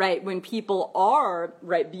counter, right, when people are,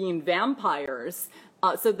 right, being vampires,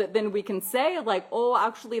 so that then we can say, like, oh,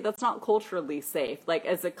 actually, that's not culturally safe. Like,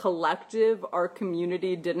 as a collective, our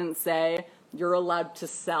community didn't say, you're allowed to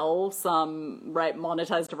sell some, right,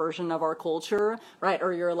 monetized version of our culture, right?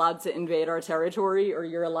 Or you're allowed to invade our territory, or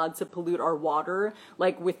you're allowed to pollute our water.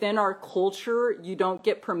 Like, within our culture, you don't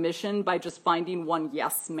get permission by just finding one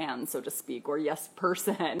yes man, so to speak, or yes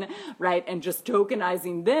person, right? And just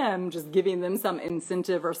tokenizing them, just giving them some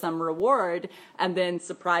incentive or some reward, and then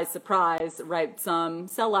surprise, surprise, right? Some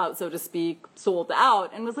sellout, so to speak, sold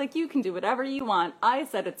out and was like, you can do whatever you want. I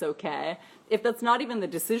said it's okay. If that's not even the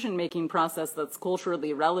decision-making process that's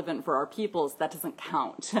culturally relevant for our peoples, that doesn't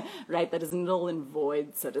count, right? That is null and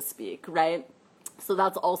void, so to speak, right? So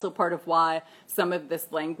that's also part of why some of this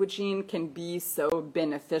languaging can be so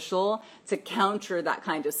beneficial to counter that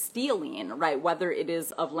kind of stealing, right? Whether it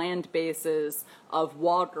is of land bases, of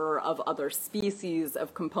water, of other species,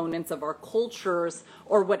 of components of our cultures,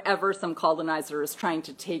 or whatever some colonizer is trying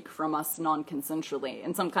to take from us non-consensually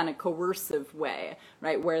in some kind of coercive way,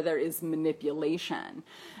 right? Where there is manipulation.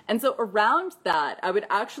 And so around that, I would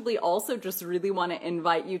actually also just really want to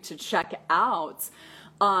invite you to check out,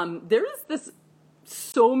 there is this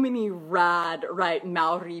so many rad, right,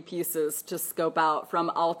 Maori pieces to scope out from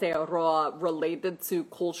Aotearoa related to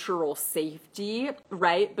cultural safety,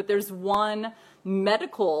 right? But there's one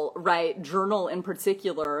medical, right, journal in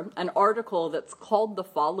particular, an article that's called the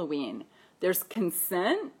following. There's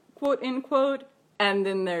consent, quote unquote, and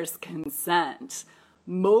then there's consent.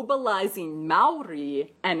 Mobilizing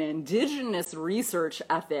Maori and indigenous research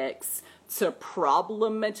ethics to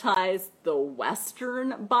problematize the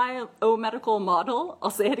Western biomedical model. I'll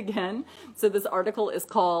say it again. So this article is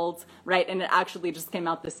called, right, and it actually just came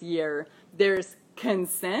out this year. There's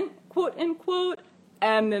consent, quote unquote,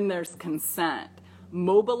 and then there's consent.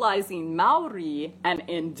 Mobilizing Maori and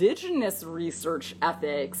indigenous research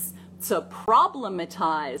ethics to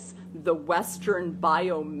problematize the Western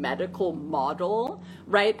biomedical model,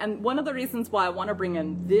 right? And one of the reasons why I want to bring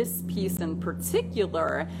in this piece in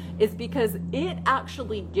particular is because it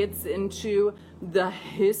actually gets into the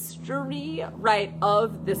history, right,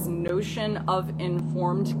 of this notion of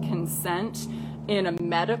informed consent in a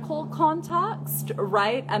medical context,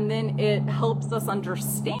 right? And then it helps us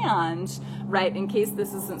understand, right, in case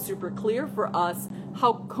this isn't super clear for us,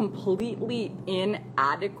 how completely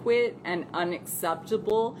inadequate and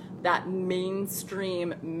unacceptable that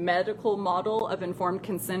mainstream medical model of informed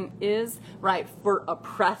consent is, right, for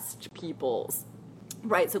oppressed peoples.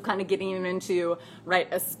 Right, so kind of getting into, right,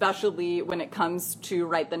 especially when it comes to,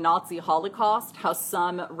 right, the Nazi Holocaust, how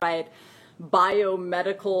some, right,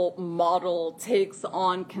 biomedical model takes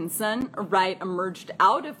on consent, right, emerged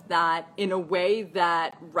out of that in a way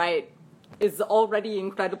that, right, is already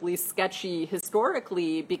incredibly sketchy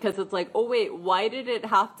historically, because it's like, oh wait, why did it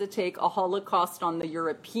have to take a Holocaust on the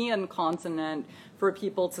European continent for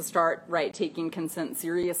people to start, right, taking consent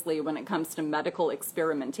seriously when it comes to medical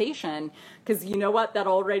experimentation? Because you know what, that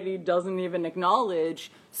already doesn't even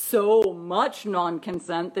acknowledge so much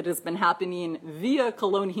non-consent that has been happening via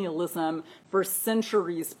colonialism for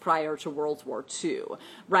centuries prior to World War II,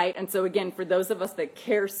 right? And so again, for those of us that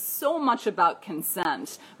care so much about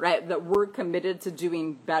consent, right, that we're committed to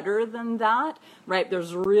doing better than that, right,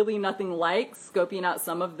 there's really nothing like scoping out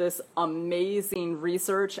some of this amazing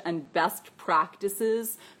research and best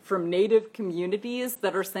practices from Native communities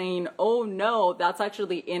that are saying, oh no, that's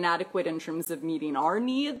actually inadequate in terms of meeting our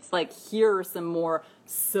needs. Like, here are some more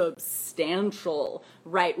substantial,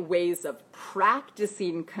 right, ways of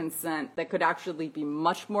practicing consent that could actually be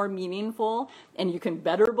much more meaningful. And you can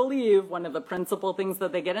better believe one of the principal things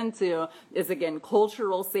that they get into is, again,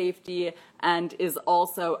 cultural safety, and is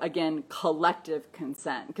also, again, collective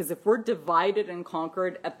consent. Because if we're divided and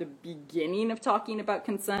conquered at the beginning of talking about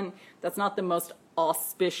consent, that's not the most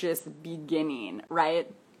auspicious beginning,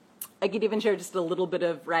 right? I could even share just a little bit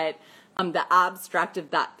of, right, the abstract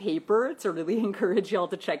of that paper to really encourage y'all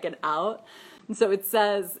to check it out. And so it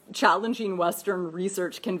says, challenging Western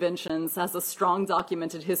research conventions has a strong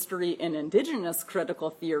documented history in indigenous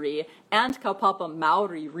critical theory and Kaupapa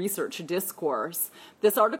Maori research discourse.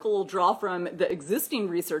 This article will draw from the existing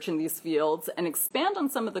research in these fields and expand on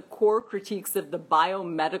some of the core critiques of the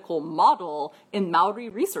biomedical model in Maori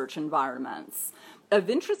research environments.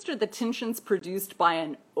 Of interest are the tensions produced by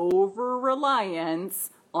an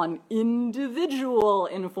over-reliance on individual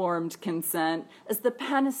informed consent as the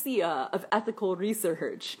panacea of ethical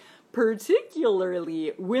research,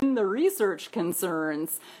 particularly when the research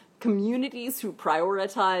concerns communities who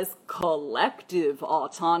prioritize collective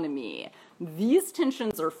autonomy. These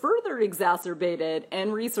tensions are further exacerbated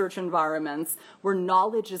in research environments where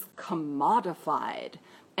knowledge is commodified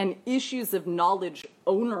and issues of knowledge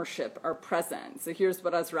ownership are present. So here's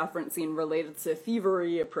what I was referencing related to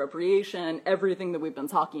thievery, appropriation, everything that we've been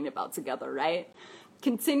talking about together, right?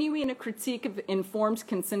 Continuing a critique of informed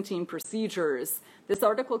consenting procedures, this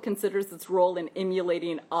article considers its role in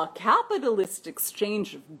emulating a capitalist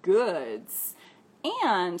exchange of goods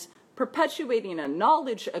and perpetuating a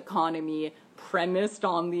knowledge economy premised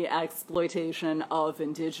on the exploitation of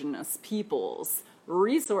indigenous peoples,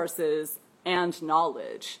 resources, and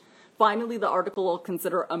knowledge. Finally, the article will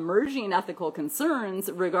consider emerging ethical concerns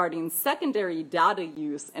regarding secondary data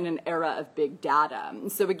use in an era of big data.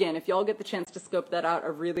 So again, if y'all get the chance to scope that out, I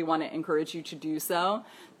really want to encourage you to do so.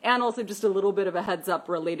 And also just a little bit of a heads up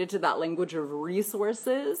related to that language of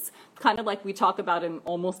resources, kind of like we talk about in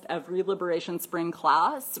almost every Liberation Spring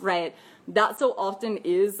class, right? That so often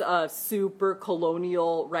is a super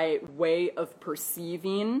colonial, right, way of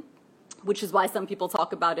perceiving, which is why some people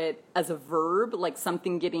talk about it as a verb, like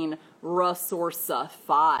something getting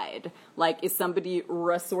resourcified. Like, is somebody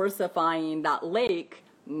resourcifying that lake,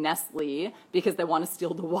 Nestle, because they want to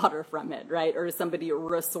steal the water from it, right? Or is somebody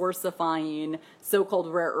resourcifying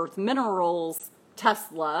so-called rare earth minerals,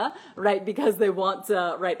 Tesla, right, because they want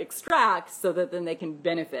to, right, extract so that then they can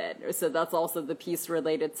benefit. So that's also the piece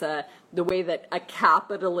related to the way that a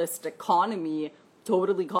capitalist economy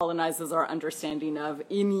totally colonizes our understanding of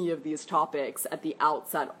any of these topics at the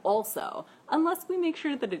outset also, unless we make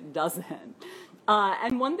sure that it doesn't.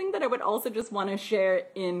 And one thing that I would also just want to share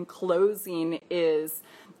in closing is,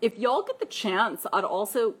 if y'all get the chance, I'd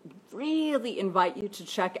also really invite you to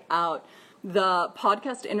check out the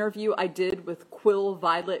podcast interview I did with Quill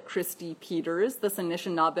Violet Christie Peters, this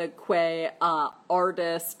Anishinaabe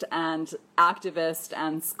artist and activist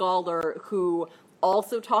and scholar who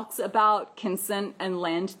also talks about consent and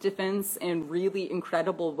land defense in really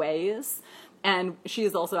incredible ways. And she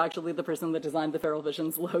is also actually the person that designed the Feral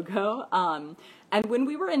Visions logo. And when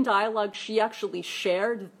we were in dialogue, she actually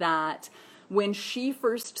shared that when she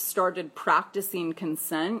first started practicing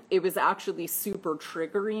consent, it was actually super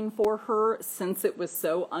triggering for her since it was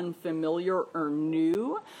so unfamiliar or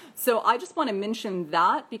new. So I just want to mention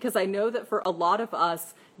that because I know that for a lot of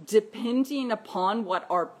us, depending upon what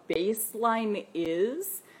our baseline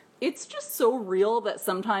is, it's just so real that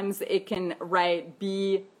sometimes it can, right,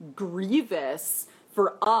 be grievous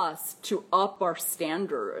for us to up our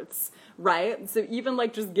standards, right? So even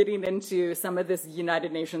like just getting into some of this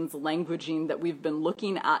United Nations languaging that we've been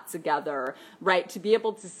looking at together, right? To be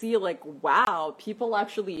able to see like, wow, people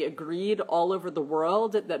actually agreed all over the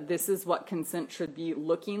world that this is what consent should be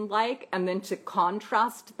looking like. And then to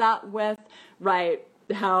contrast that with, right,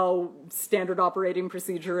 how standard operating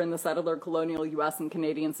procedure in the settler colonial US and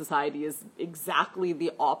Canadian society is exactly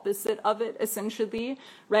the opposite of it, essentially,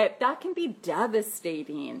 right? That can be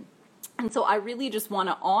devastating. And so I really just want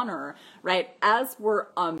to honor, right, as we're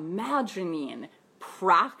imagining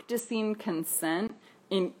practicing consent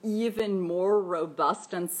in even more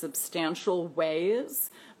robust and substantial ways,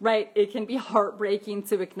 right, it can be heartbreaking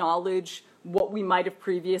to acknowledge what we might have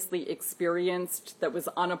previously experienced that was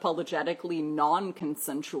unapologetically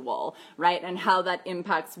non-consensual, right? And how that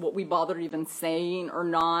impacts what we bother even saying or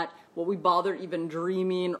not, what we bother even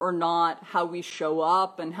dreaming or not, how we show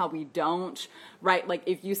up and how we don't, right? Like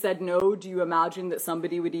if you said no, do you imagine that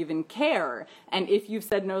somebody would even care? And if you've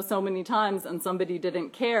said no so many times and somebody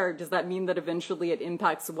didn't care, does that mean that eventually it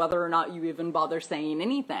impacts whether or not you even bother saying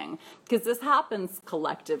anything? Because this happens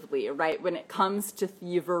collectively, right? When it comes to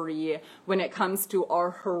thievery, when it comes to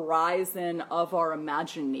our horizon of our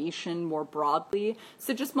imagination more broadly.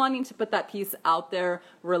 So just wanting to put that piece out there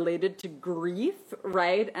related to grief,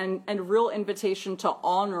 right? And real invitation to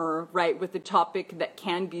honor, right, with the topic that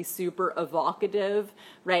can be super evocative,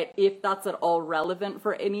 right? If that's at all relevant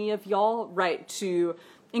for any of y'all, right, to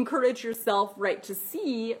encourage yourself, right, to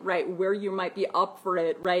see, right, where you might be up for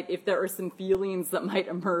it, right, if there are some feelings that might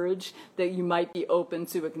emerge that you might be open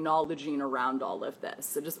to acknowledging around all of this.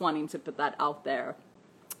 So just wanting to put that out there.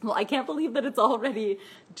 Well, I can't believe that it's already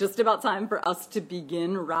just about time for us to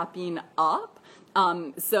begin wrapping up.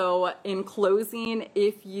 So in closing,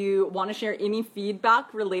 if you want to share any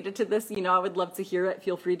feedback related to this, I would love to hear it.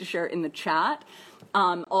 Feel free to share it in the chat.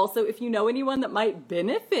 Also, if you know anyone that might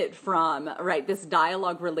benefit from, this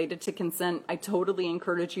dialogue related to consent, I totally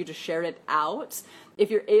encourage you to share it out. If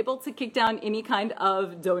you're able to kick down any kind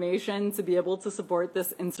of donation to be able to support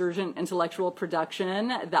this insurgent intellectual production,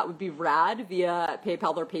 that would be rad via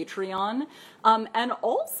PayPal or Patreon. And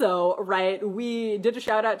also, we did a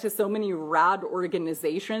shout out to so many rad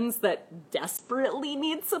organizations that desperately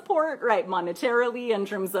need support, monetarily in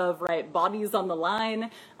terms of, bodies on the line.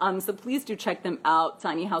 So please do check them out,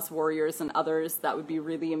 Tiny House Warriors and others. That would be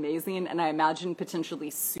really amazing, and I imagine potentially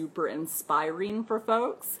super inspiring for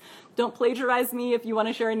folks. Don't plagiarize me. If you want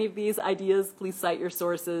to share any of these ideas, please cite your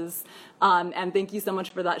sources. And thank you so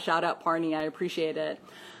much for that shout out, Parney. I appreciate it.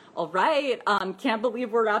 All right. Can't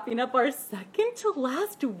believe we're wrapping up our second to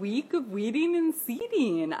last week of Weeding and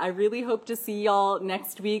Seeding. I really hope to see y'all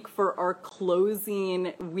next week for our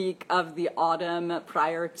closing week of the autumn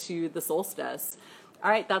prior to the solstice. All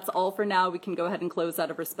right, that's all for now. We can go ahead and close out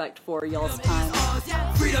of respect for y'all's time.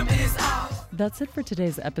 That's it for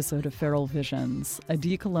today's episode of Feral Visions, a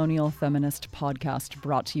decolonial feminist podcast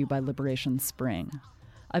brought to you by Liberation Spring.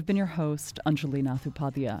 I've been your host, Anjali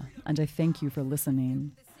Nathupadia, and I thank you for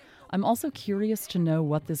listening. I'm also curious to know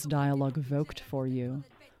what this dialogue evoked for you.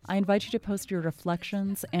 I invite you to post your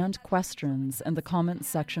reflections and questions in the comments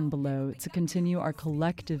section below to continue our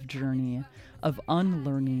collective journey of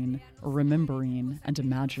unlearning, remembering, and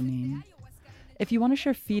imagining. If you want to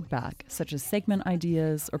share feedback, such as segment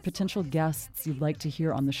ideas or potential guests you'd like to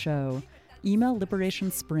hear on the show, email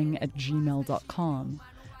liberationspring@gmail.com.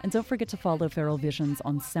 And don't forget to follow Feral Visions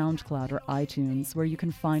on SoundCloud or iTunes, where you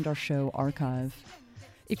can find our show archive.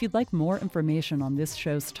 If you'd like more information on this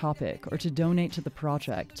show's topic or to donate to the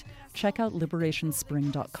project, check out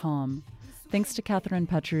liberationspring.com. Thanks to Catherine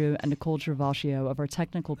Petru and Nicole Gervasio of our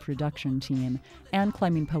technical production team, and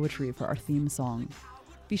Climbing Poetry for our theme song.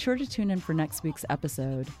 Be sure to tune in for next week's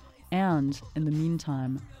episode. And, in the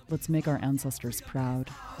meantime, let's make our ancestors proud.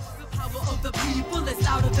 The power of the people is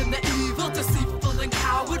louder than the evil, deceitful and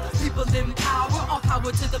coward. People in power, all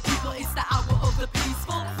power to the people. It's the hour of the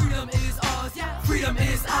peaceful. Freedom is ours, yeah. Freedom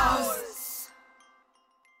is ours.